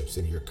relationships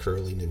in your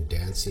curling and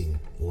dancing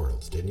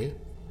worlds, didn't you?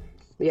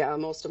 Yeah,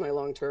 most of my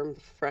long-term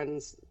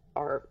friends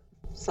are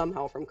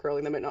somehow from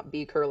curling. They might not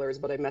be curlers,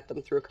 but I met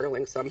them through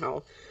curling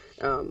somehow.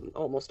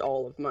 Almost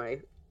all of my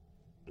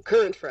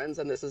current friends,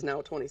 and this is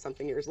now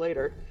 20-something years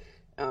later,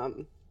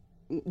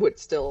 there's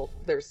still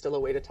a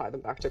way to tie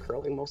them back to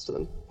curling, most of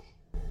them.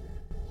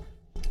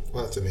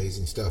 Well, that's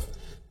amazing stuff.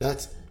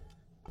 That's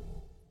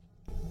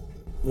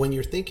when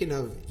you're thinking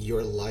of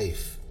your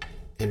life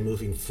and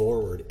moving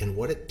forward and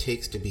what it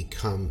takes to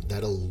become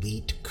that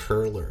elite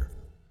curler.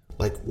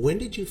 Like, when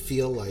did you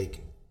feel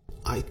like,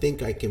 I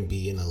think I can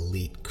be an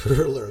elite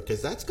curler?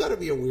 Because that's got to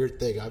be a weird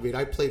thing. I mean,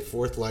 I played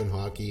fourth line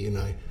hockey, and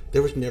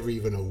there was never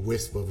even a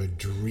wisp of a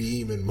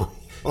dream in my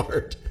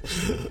heart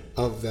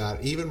of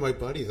that. Even my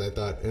buddies, I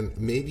thought, and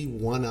maybe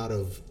one out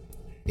of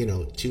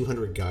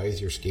 200 guys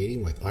you're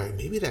skating with, all right,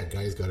 maybe that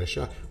guy's got a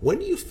shot. When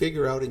do you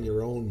figure out in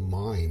your own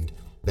mind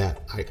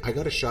that I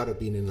got a shot at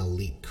being an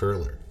elite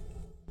curler?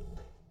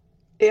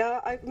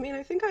 Yeah, I mean,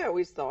 I think I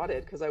always thought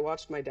it because I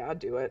watched my dad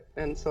do it.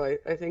 And so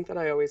I think that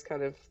I always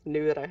kind of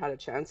knew that I had a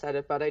chance at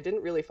it, but I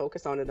didn't really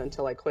focus on it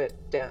until I quit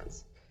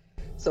dance.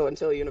 So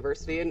until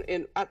university,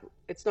 and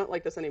it's not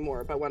like this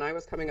anymore, but when I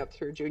was coming up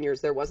through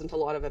juniors, there wasn't a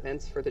lot of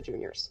events for the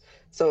juniors.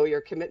 So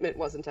your commitment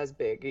wasn't as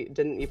big.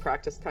 You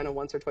practiced kind of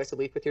once or twice a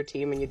week with your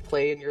team, and you'd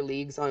play in your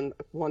leagues on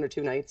 1 or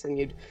 2 nights, and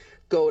you'd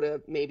go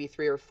to maybe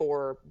 3 or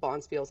 4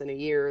 bonspiels in a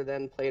year,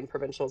 then play in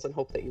provincials and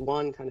hope that you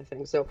won, kind of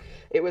thing. So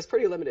it was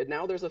pretty limited.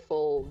 Now there's a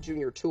full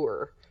junior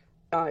tour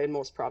in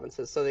most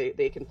provinces, so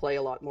they can play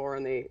a lot more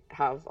and they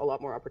have a lot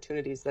more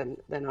opportunities than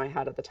I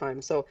had at the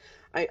time. So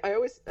I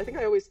think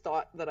I always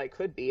thought that I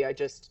could be.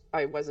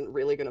 I wasn't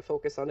really going to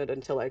focus on it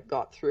until I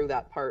got through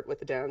that part with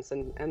the dance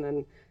and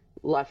then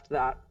left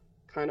that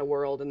kind of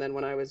world. And then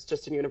when I was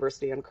just in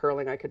university and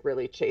curling, I could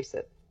really chase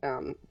it.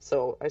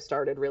 So I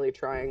started really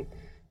trying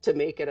to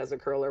make it as a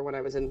curler when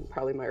I was in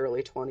probably my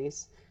early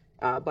 20s.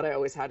 But I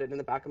always had it in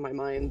the back of my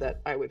mind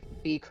that I would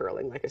be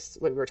curling, like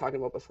what we were talking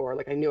about before.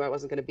 Like, I knew I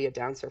wasn't going to be a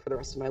dancer for the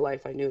rest of my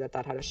life. I knew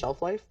that had a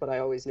shelf life, but I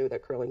always knew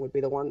that curling would be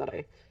the one that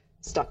I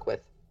stuck with.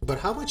 But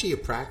how much are you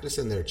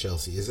practicing there,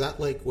 Chelsea? Is that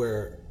like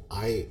where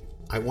I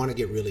want to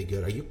get really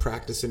good? Are you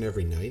practicing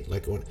every night?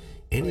 Like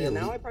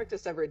now I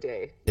practice every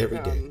day. Every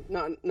day.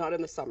 Not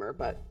in the summer,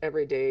 but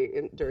every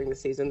day during the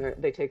season.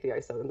 They take the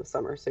ice out in the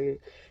summer, so you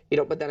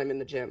don't. But then I'm in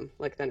the gym.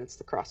 Like, then it's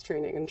the cross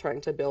training and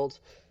trying to build.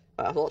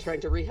 Trying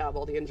to rehab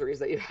all the injuries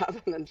that you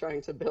have, and then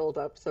trying to build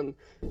up some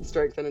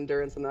strength and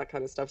endurance and that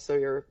kind of stuff, so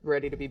you're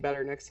ready to be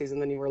better next season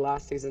than you were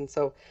last season.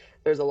 So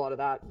there's a lot of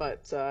that.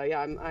 But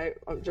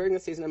during the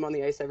season, I'm on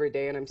the ice every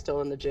day, and I'm still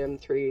in the gym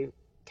 3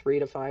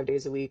 to 5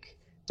 days a week,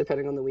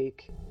 depending on the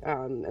week.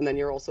 And then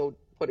you're also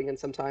putting in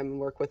some time and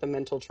work with a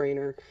mental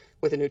trainer,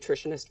 with a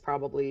nutritionist,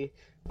 probably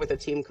with a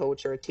team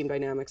coach or a team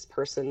dynamics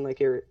person.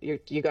 Like,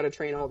 you got to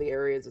train all the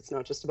areas. It's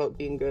not just about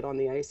being good on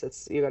the ice.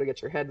 You got to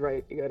get your head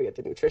right. You got to get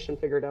the nutrition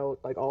figured out,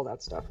 like all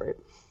that stuff, right?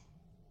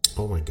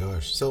 Oh my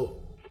gosh. So,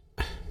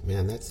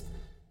 man,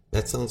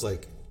 that sounds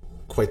like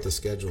quite the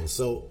schedule.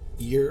 So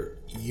you're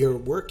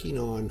working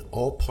on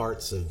all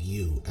parts of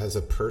you as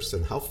a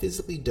person. How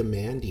physically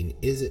demanding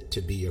is it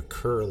to be a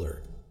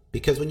curler?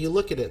 Because when you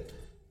look at it,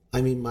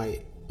 I mean,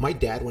 my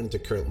dad went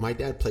into curling. My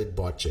dad played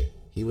bocce.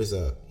 He was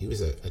a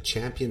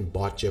champion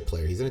bocce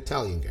player. He's an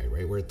Italian guy,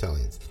 right? We're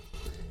Italians.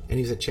 And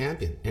he was a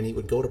champion. And he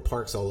would go to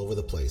parks all over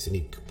the place, and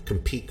he'd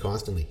compete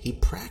constantly. He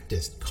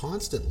practiced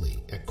constantly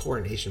at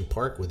Coronation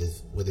Park with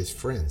his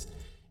friends.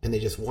 And they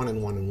just won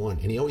and won and won.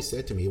 And he always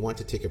said to me he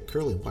wanted to take up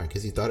curling. Why?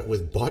 Because he thought it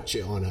was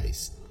bocce on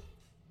ice.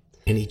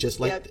 And he just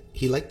liked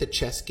the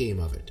chess game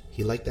of it.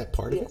 He liked that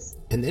part of it.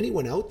 And then he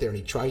went out there and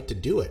he tried to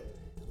do it.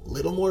 A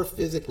little more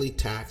physically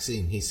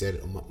taxing. He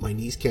said, my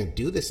knees can't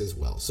do this as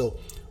well. So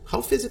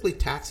how physically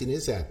taxing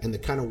is that, and the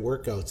kind of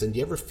workouts? And do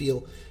you ever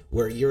feel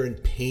where you're in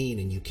pain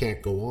and you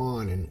can't go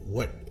on,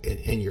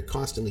 and you're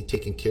constantly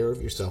taking care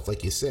of yourself,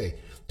 like you say?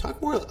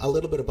 Talk more a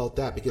little bit about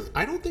that, because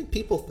I don't think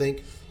people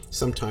think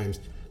sometimes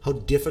how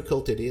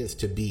difficult it is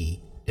to be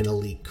an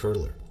elite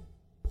curler.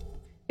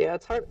 Yeah,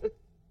 it's hard.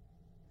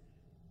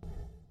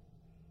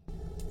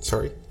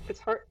 Sorry? It's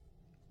hard.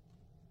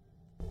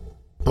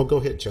 Oh, go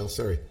ahead, Chell.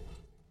 Sorry.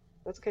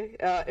 That's okay.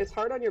 It's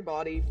hard on your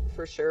body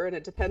for sure, and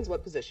it depends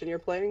what position you're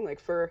playing. Like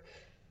for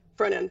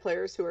front end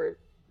players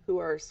who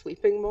are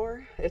sweeping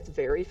more, it's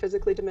very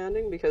physically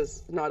demanding,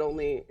 because not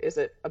only is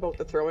it about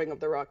the throwing of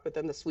the rock, but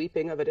then the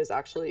sweeping of it is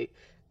actually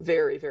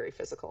very, very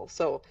physical.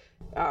 So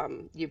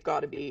you've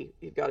got to be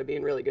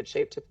in really good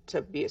shape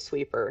to be a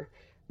sweeper.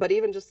 But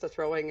even just the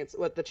throwing,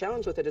 what the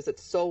challenge with it is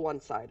it's so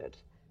one-sided.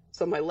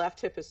 So my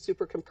left hip is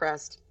super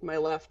compressed. My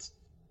left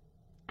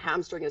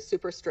hamstring is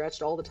super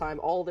stretched all the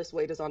time. All this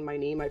weight is on my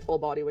knee. My full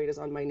body weight is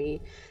on my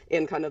knee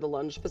in kind of the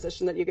lunge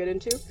position that you get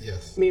into.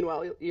 Yes.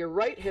 Meanwhile, your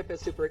right hip is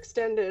super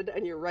extended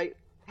and your right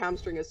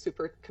hamstring is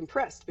super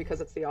compressed, because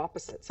it's the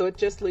opposite. So it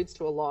just leads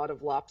to a lot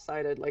of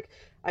lopsided, like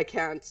I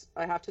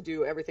have to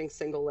do everything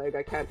single leg.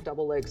 I can't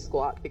double leg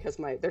squat because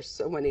there's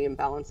so many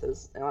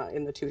imbalances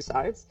in the two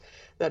sides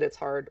that it's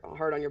hard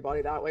on your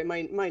body that way.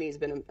 My knee's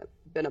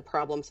been a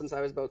problem since I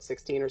was about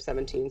 16 or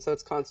 17. So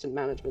it's constant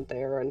management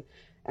there,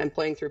 and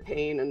playing through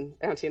pain and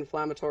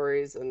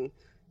anti-inflammatories and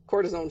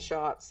cortisone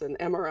shots and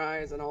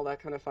MRIs and all that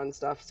kind of fun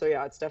stuff. So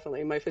yeah, it's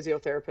definitely, my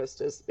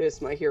physiotherapist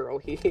is my hero.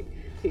 He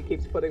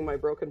keeps putting my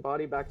broken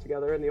body back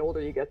together, and the older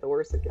you get, the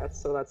worse it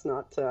gets. So that's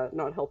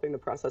not helping the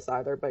process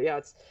either. But yeah,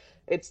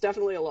 it's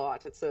definitely a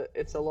lot.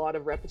 It's a lot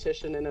of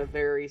repetition in a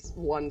very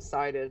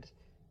one-sided,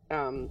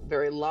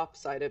 very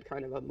lopsided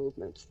kind of a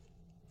movement.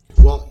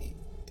 Well,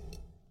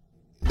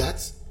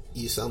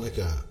 you sound like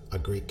a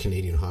great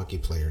Canadian hockey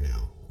player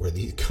now, where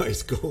these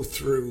guys go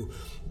through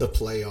the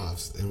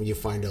playoffs, and when you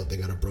find out they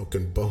got a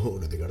broken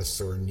bone or they got a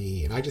sore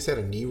knee. And I just had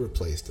a knee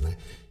replaced,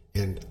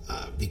 and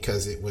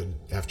because it would,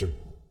 after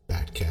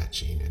bat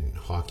catching and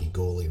hockey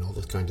goalie and all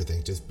those kinds of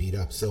things, just beat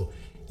up. So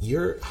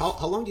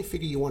how long do you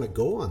figure you want to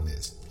go on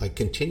this? Like,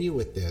 continue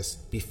with this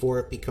before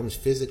it becomes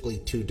physically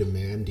too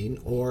demanding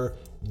or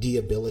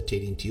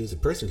debilitating to you as a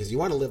person? Because you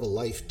want to live a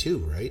life too,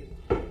 right?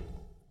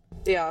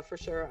 Yeah, for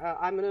sure.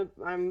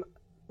 I'm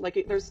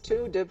like, there's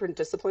two different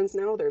disciplines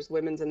now. There's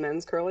women's and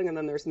men's curling, and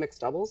then there's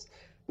mixed doubles.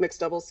 Mixed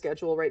doubles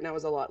schedule right now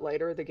is a lot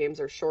lighter. The games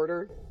are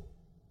shorter,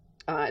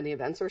 and the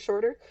events are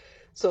shorter.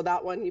 So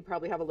that one, you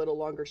probably have a little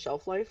longer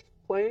shelf life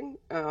playing.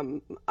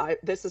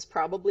 This is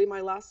probably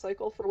my last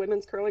cycle for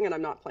women's curling, and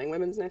I'm not playing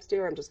women's next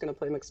year. I'm just going to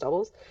play mixed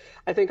doubles.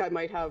 I think I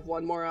might have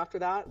one more after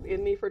that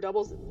in me for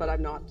doubles, but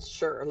I'm not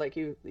sure. Like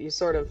you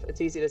sort of, it's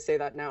easy to say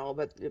that now,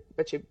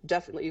 but you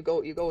definitely, you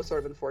go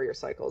sort of in 4-year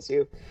cycles.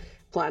 You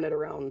plan it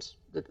around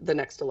the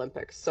next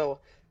Olympics. So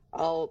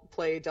I'll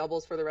play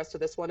doubles for the rest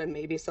of this one, and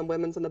maybe some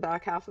women's in the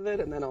back half of it,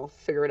 and then I'll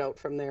figure it out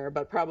from there.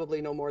 But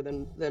probably no more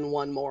than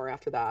one more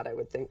after that, I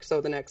would think. So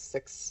the next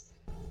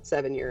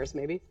 6-7 years,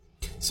 maybe.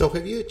 So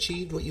have you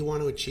achieved what you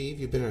want to achieve?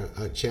 You've been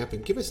a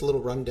champion. Give us a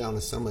little rundown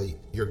of some of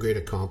your great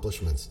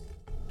accomplishments.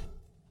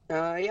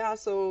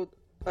 So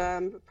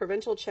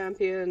provincial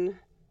champion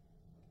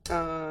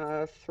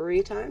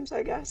 3 times,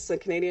 I guess. A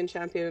Canadian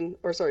champion,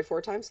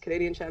 4 times.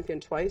 Canadian champion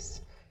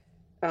twice.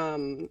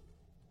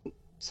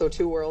 So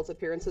 2 Worlds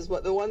appearances.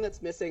 The one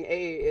that's missing,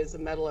 A, is a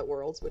medal at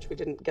Worlds, which we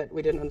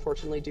didn't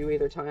unfortunately do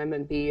either time,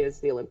 and B is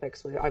the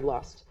Olympics. I've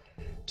lost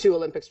 2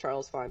 Olympics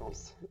trials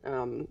finals.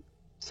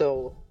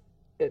 So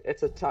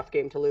it's a tough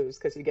game to lose,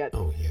 because you get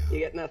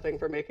nothing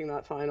for making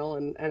that final,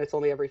 and it's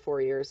only every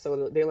 4 years.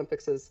 So the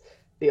Olympics is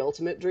the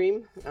ultimate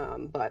dream,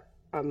 but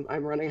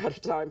I'm running out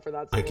of time for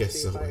that. So I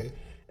guess so.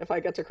 If I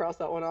get to cross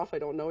that one off, I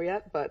don't know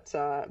yet. But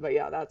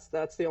yeah,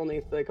 that's the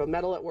only, like, a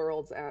medal at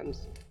Worlds and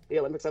the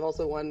Olympics. I've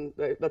also won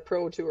the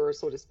pro tour,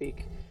 so to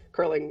speak.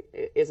 Curling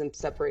isn't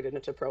separated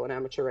into pro and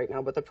amateur right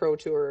now, but the pro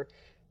tour,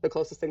 the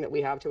closest thing that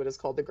we have to it is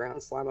called the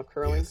Grand Slam of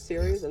Curling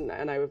series, and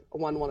I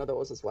won one of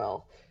those as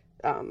well.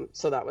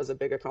 So that was a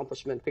big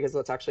accomplishment, because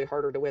it's actually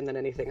harder to win than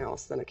anything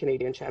else, than a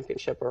Canadian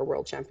championship or a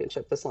world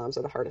championship. The slams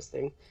are the hardest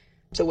thing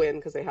to win,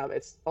 because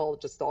it's all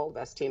the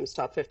best teams,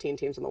 top 15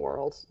 teams in the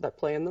world that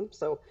play in them.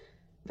 So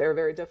they're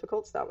very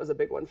difficult. So that was a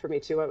big one for me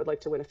too. I would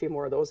like to win a few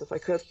more of those if I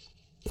could.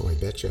 Oh, I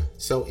betcha.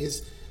 So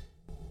is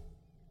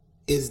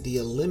the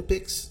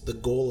Olympics the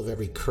goal of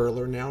every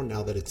curler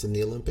now that it's in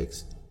the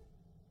Olympics?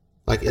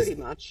 Like, pretty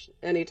much.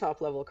 Any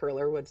top level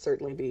curler would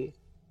certainly be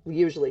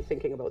usually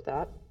thinking about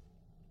that.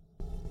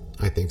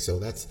 I think so.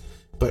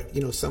 But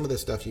some of the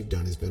stuff you've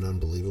done has been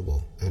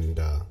unbelievable. And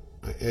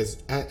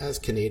as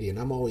Canadian,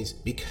 I'm always,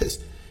 because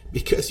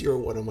you're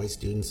one of my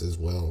students as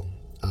well.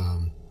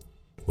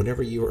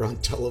 Whenever you were on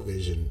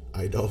television,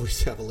 I'd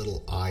always have a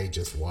little eye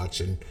just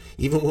watching.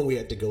 Even when we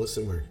had to go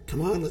somewhere, come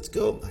on, let's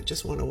go. I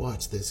just want to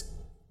watch this.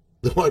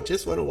 I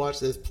just want to watch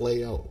this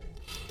play out.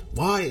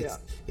 Why? Yeah.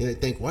 And they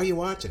think, why are you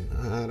watching?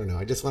 I don't know.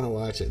 I just want to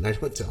watch it. And I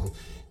don't tell them,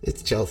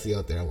 it's Chelsea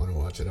out there. I want to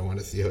watch it. I want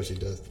to see how she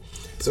does.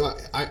 So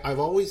I've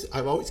always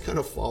kind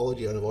of followed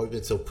you, and I've always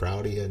been so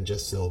proud of you and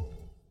just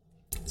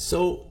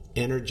so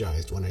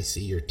energized when I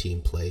see your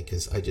team play,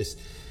 because I just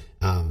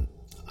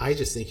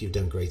think you've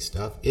done great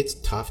stuff. It's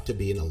tough to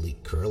be an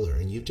elite curler,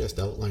 and you've just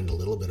outlined a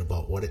little bit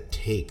about what it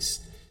takes,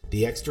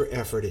 the extra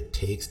effort it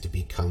takes to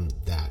become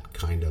that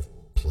kind of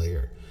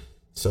player.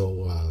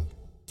 So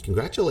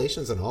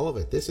congratulations on all of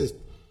it.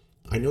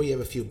 I know you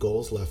have a few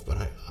goals left,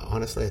 but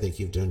honestly I think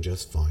you've done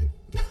just fine.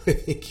 I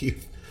think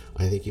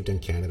you've done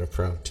Canada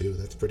proud too.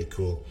 That's pretty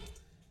cool.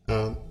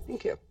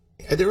 Thank you.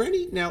 Are there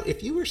any now?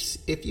 If you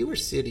were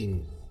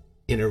sitting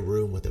in a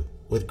room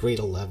with grade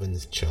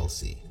 11's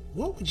Chelsea,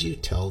 what would you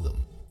tell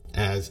them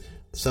as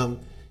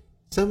some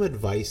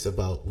advice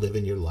about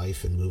living your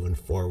life and moving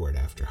forward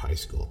after high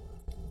school?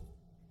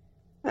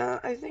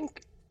 I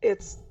think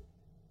it's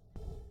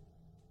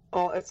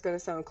going to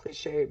sound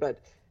cliche,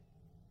 but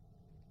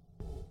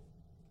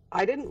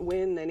I didn't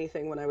win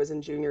anything when I was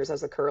in juniors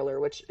as a curler,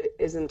 which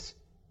isn't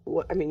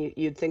what I mean.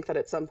 You'd think that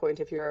at some point,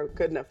 if you're a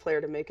good enough player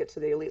to make it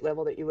to the elite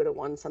level, that you would have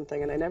won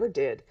something, and I never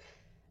did.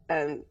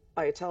 And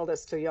I tell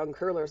this to young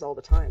curlers all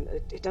the time.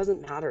 It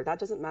doesn't matter. That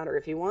doesn't matter.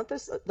 If you want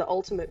the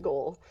ultimate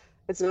goal,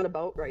 it's not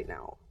about right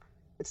now.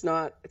 It's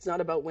not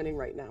about winning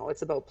right now.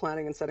 It's about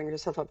planning and setting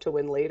yourself up to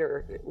win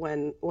later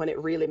when it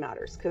really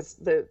matters. Because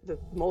the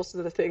most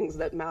of the things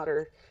that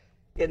matter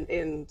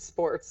in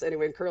sports,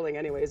 anyway, in curling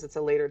anyways, it's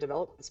a later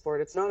development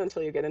sport. It's not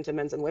until you get into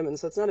men's and women's.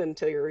 So it's not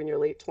until you're in your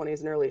late 20s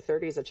and early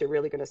 30s that you're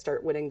really going to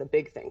start winning the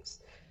big things.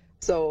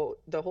 So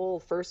the whole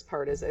first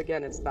part is,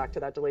 again, it's back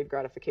to that delayed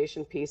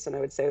gratification piece. And I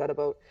would say that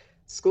about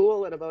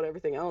school and about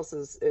everything else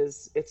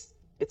is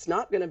it's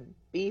not going to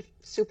be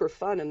super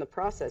fun in the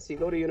process. You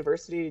go to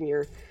university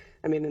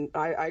and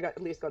I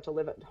at least got to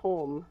live at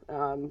home.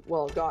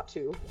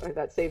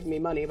 That saved me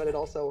money, but it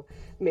also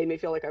made me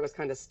feel like I was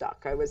kind of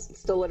stuck. I was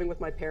still living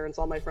with my parents.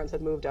 All my friends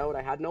had moved out.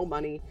 I had no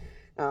money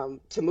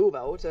to move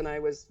out, and I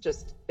was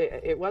just,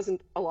 it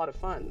wasn't a lot of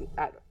fun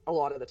at a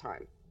lot of the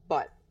time,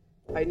 but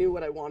I knew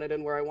what I wanted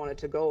and where I wanted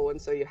to go.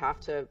 And so you have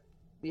to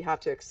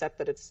accept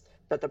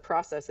that the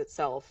process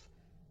itself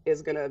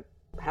is going to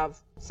have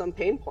some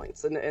pain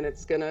points, and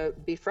it's going to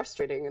be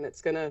frustrating, and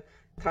it's going to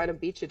kind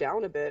of beat you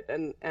down a bit,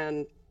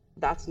 and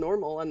that's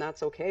normal, and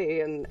that's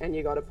okay, and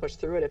you got to push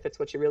through it if it's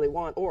what you really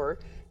want, or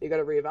you got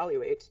to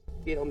reevaluate.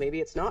 Maybe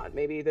it's not.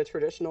 Maybe the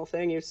traditional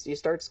thing, you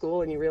start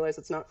school and you realize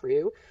it's not for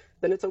you,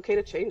 then it's okay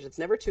to change. It's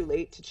never too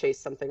late to chase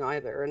something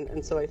either.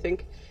 And so I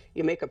think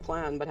you make a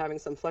plan, but having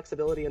some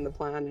flexibility in the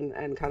plan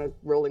and kind of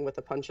rolling with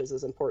the punches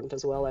is important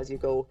as well as you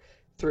go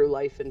through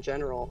life in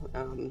general.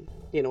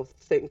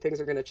 Things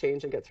are going to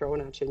change and get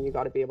thrown at you, and you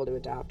got to be able to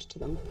adapt to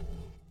them.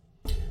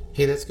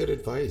 Hey, that's good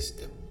advice.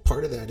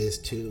 Part of that is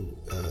too,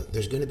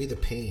 there's going to be the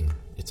pain.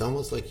 It's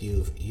almost like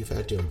you've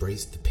had to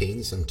embrace the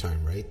pain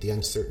sometime, right? The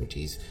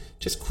uncertainties.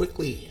 Just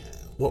quickly,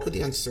 what were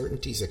the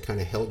uncertainties that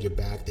kind of held you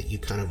back that you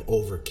kind of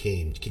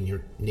overcame? Can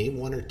you name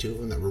one or two of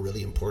them that were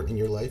really important in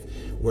your life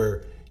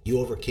where you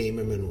overcame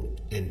them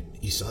and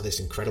you saw this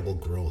incredible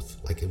growth?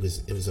 Like it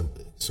was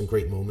some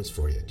great moments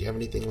for you. Do you have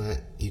anything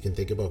that you can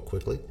think about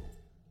quickly?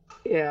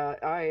 Yeah,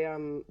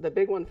 the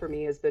big one for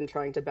me has been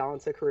trying to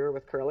balance a career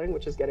with curling,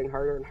 which is getting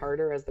harder and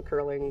harder as the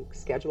curling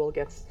schedule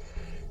gets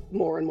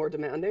more and more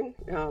demanding.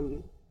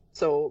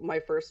 So my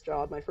first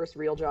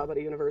real job at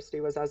a university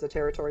was as a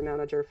territory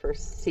manager for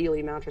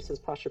Sealy Mattresses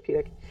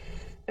Posturepedic.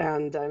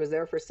 And I was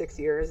there for 6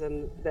 years,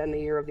 and then the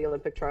year of the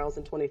Olympic trials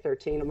in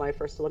 2013, and my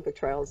first Olympic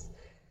trials,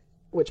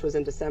 which was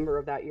in December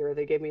of that year,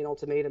 they gave me an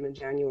ultimatum in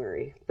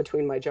January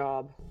between my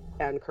job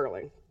and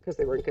curling, because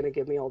they weren't going to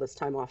give me all this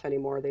time off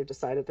anymore. They've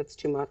decided that's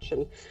too much,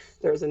 and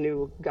there's a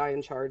new guy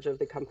in charge of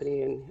the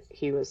company, and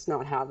he was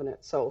not having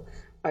it. So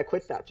I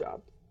quit that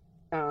job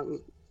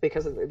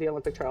because of the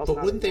Olympic trials.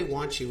 But wouldn't they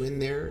want you in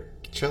there,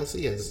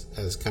 Chelsea,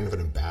 as kind of an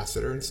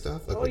ambassador and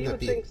stuff? Like, you would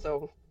think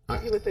so.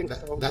 You would think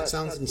so. That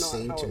sounds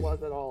insane to me. It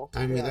was at all.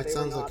 I mean, that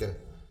sounds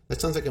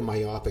like a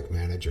myopic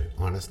manager,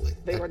 honestly.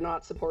 They were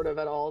not supportive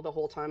at all the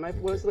whole time I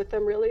was with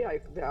them, really.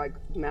 I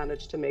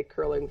managed to make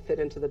curling fit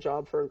into the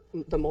job for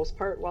the most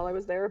part while I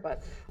was there,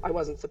 but I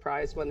wasn't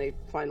surprised when they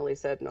finally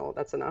said, no,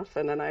 that's enough.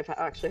 And then I've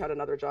actually had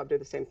another job do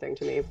the same thing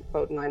to me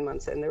about 9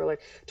 months in. They were like,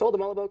 told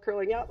them all about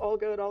curling. Yeah, all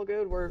good.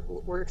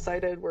 We're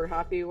excited. We're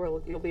happy.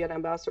 You'll be an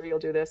ambassador. You'll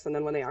do this. And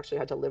then when they actually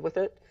had to live with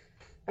it,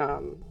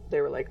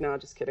 they were like, no,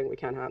 just kidding, we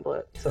can't handle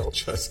it. So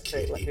just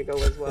kidding. They let me go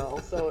as well.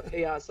 So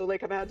yeah, so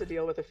like I've had to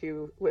deal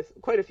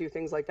with quite a few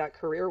things like that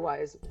career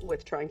wise,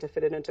 with trying to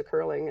fit it into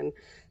curling and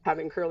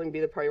having curling be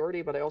the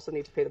priority, but I also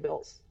need to pay the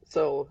bills,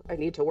 so I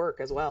need to work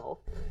as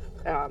well.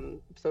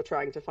 So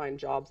trying to find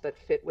jobs that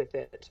fit with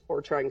it,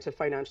 or trying to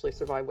financially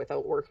survive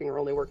without working, or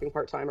only working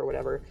part-time or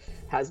whatever,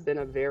 has been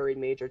a very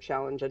major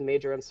challenge and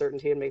major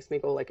uncertainty, and makes me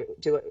go like,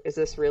 is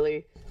this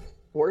really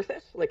worth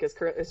it? Like,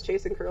 is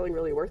chasing curling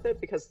really worth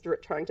it? Because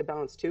trying to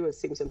balance two, it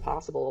seems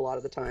impossible a lot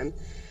of the time.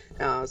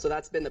 So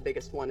that's been the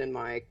biggest one in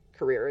my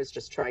career, is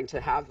just trying to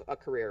have a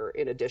career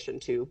in addition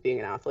to being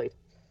an athlete.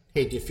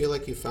 Hey, do you feel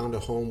like you found a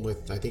home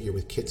with, I think you're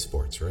with Kids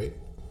Sports, right?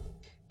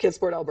 Kids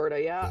Sport Alberta,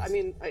 yeah. Yes.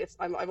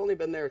 I mean, I've only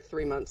been there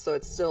 3 months, so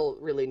it's still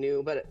really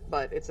new. But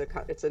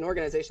it's an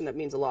organization that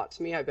means a lot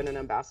to me. I've been an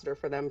ambassador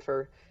for them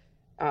for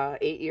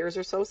 8 years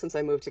or so since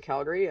I moved to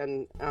Calgary,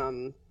 and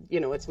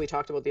we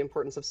talked about the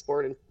importance of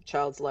sport in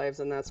child's lives,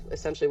 and that's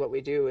essentially what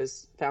we do.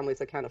 Is families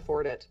that can't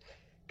afford it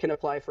can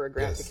apply for a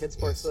grant to Kids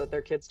Sports so that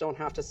their kids don't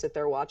have to sit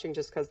there watching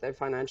just because they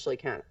financially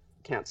can't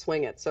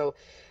swing it. So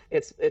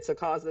it's a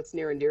cause that's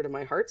near and dear to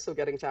my heart. So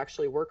getting to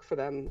actually work for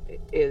them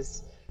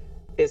is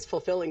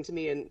fulfilling to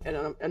me in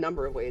a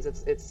number of ways.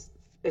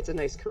 It's a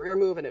nice career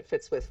move, and it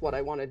fits with what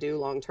I want to do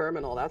long term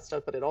and all that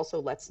stuff, but it also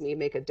lets me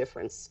make a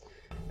difference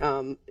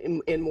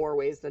in more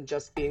ways than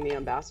just being the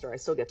ambassador. I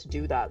still get to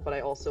do that, but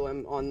I also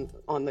am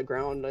on the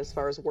ground as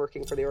far as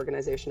working for the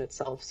organization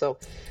itself. So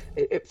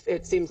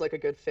it seems like a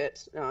good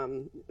fit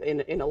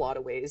in a lot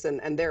of ways,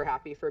 and they're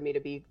happy for me to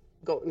be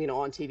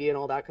on TV and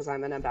all that because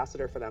I'm an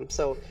ambassador for them.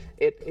 So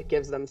it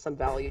gives them some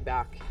value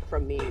back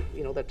from me,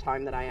 the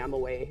time that I am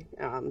away.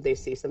 They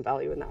see some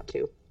value in that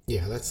too.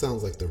 Yeah, that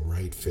sounds like the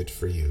right fit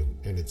for you,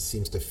 and it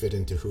seems to fit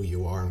into who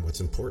you are and what's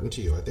important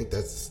to you. I think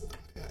it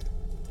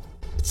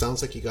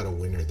sounds like you got a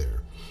winner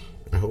there.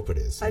 I hope it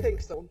is. I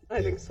think so.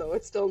 I think so.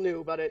 It's still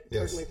new, but it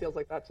certainly feels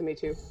like that to me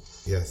too.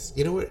 Yes.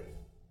 You know what,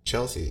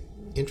 Chelsea,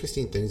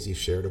 interesting things you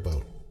shared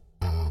about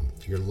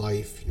your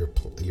life, your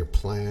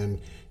plan,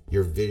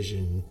 your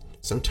vision,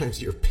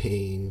 sometimes your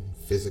pain,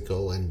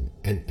 physical and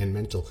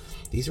mental.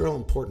 These are all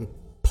important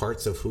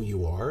parts of who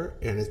you are,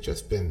 and it's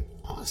just been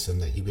awesome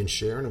that you've been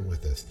sharing them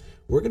with us.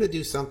 We're going to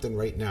do something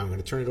right now. I'm going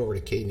to turn it over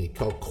to Caden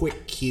called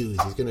Quick Cues.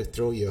 He's going to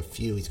throw you a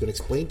few. He's going to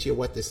explain to you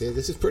what this is.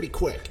 This is pretty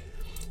quick.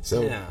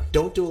 So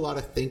don't do a lot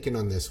of thinking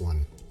on this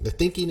one. The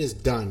thinking is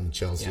done,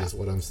 Chelsea, is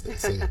what I'm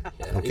saying.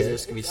 Okay?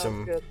 There's going to be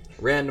some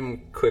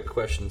random quick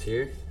questions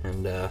here,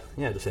 and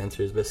just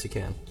answer as best you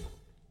can.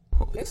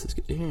 Hopefully this is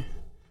good to hear.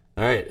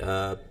 All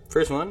right,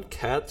 first one,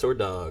 cats or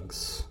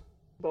dogs?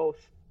 Both.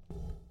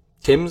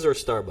 Tim's or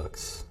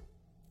Starbucks?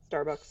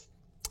 Starbucks.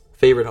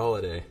 Favorite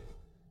holiday?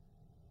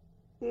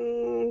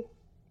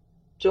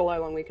 July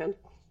long weekend.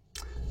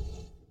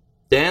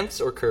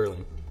 Dance or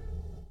curling?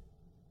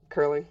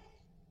 Curling.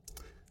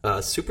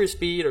 Super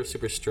speed or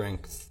super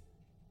strength?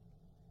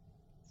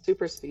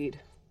 Super speed.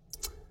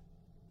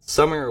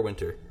 Summer or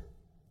winter?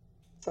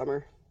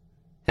 Summer.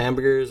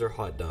 Hamburgers or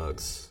hot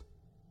dogs?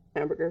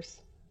 Hamburgers.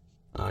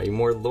 Are you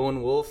more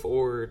lone wolf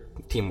or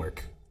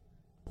teamwork?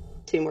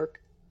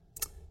 Teamwork.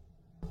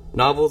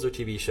 Novels or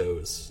TV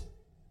shows?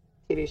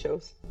 TV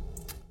shows.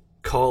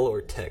 Call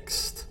or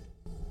text?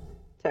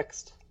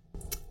 Text.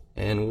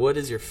 And what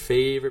is your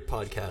favorite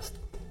podcast?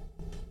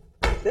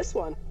 This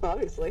one,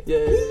 obviously.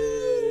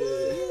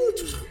 Yay!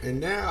 And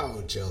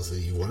now,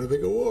 Chelsea, you won a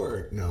big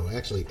award. No,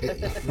 actually,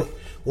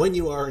 when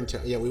you are in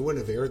town, we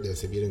wouldn't have aired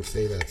this if you didn't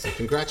say that. So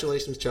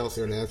congratulations,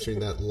 Chelsea, on answering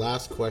that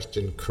last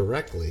question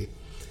correctly.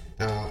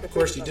 Of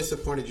course, you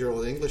disappointed your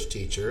old English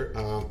teacher.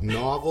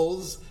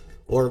 Novels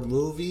or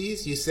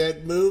movies? You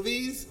said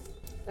movies?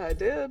 I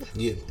did.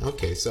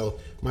 Okay, so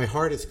my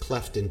heart is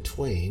cleft in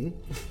twain,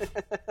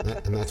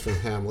 and that's from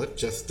Hamlet.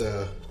 Just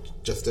to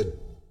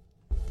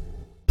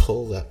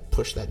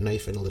push that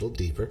knife in a little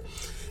deeper.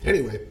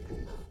 Anyway,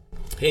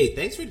 hey,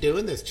 thanks for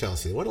doing this,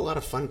 Chelsea. What a lot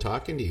of fun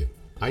talking to you.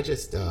 My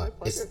pleasure.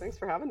 Thanks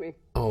for having me.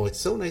 Oh, it's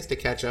so nice to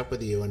catch up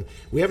with you. And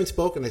we haven't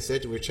spoken. I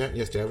said we were chatting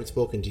yesterday. I haven't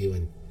spoken to you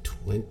in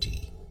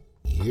 20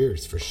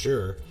 years for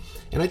sure.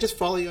 And I just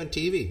follow you on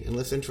TV and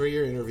listen for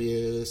your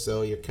interviews.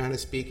 So you're kind of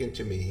speaking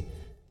to me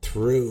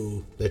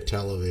through the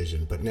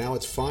television. But now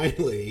it's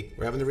finally,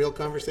 we're having the real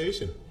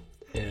conversation.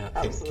 Yeah,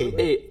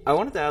 absolutely. Hey, I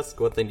wanted to ask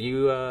one thing. Do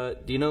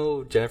you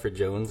know Jennifer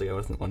Jones? Like, I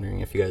wasn't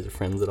wondering if you guys are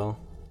friends at all.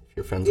 If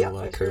you're friends with a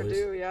lot of curlers. Yeah, I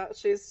sure do. Yeah,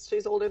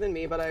 she's older than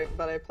me, but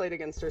I played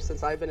against her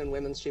since I've been in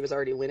women's. She was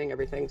already winning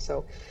everything.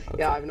 So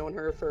yeah, I've known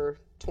her for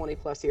 20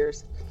 plus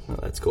years. Oh,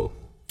 that's cool.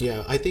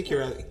 Yeah, I think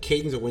you're at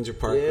Caden's a Windsor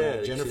Park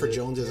grad. Jennifer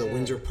Jones is a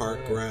Windsor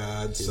Park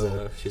grad.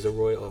 She's a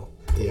royal.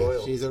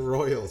 She's a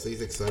royal, so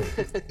he's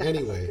excited.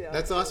 Anyway,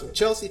 that's awesome.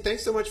 Chelsea,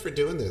 thanks so much for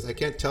doing this. I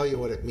can't tell you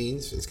what it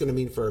means. It's going to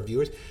mean for our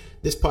viewers.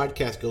 This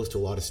podcast goes to a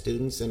lot of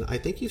students, and I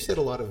think you've said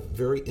a lot of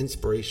very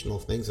inspirational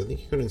things. I think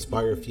you're going to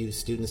inspire a few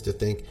students to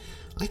think,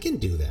 I can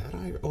do that,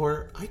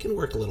 or I can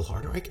work a little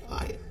harder.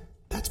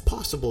 That's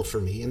possible for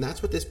me, and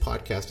that's what this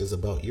podcast is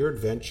about. Your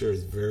adventure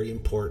is very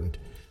important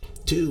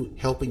to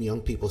helping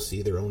young people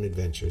see their own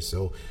adventures.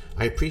 So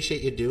I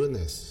appreciate you doing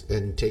this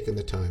and taking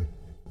the time.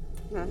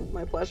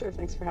 My pleasure.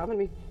 Thanks for having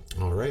me.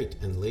 All right.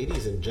 And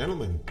ladies and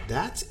gentlemen,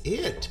 that's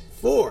it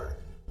for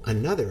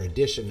another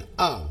edition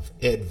of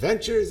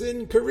Adventures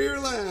in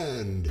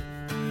Careerland.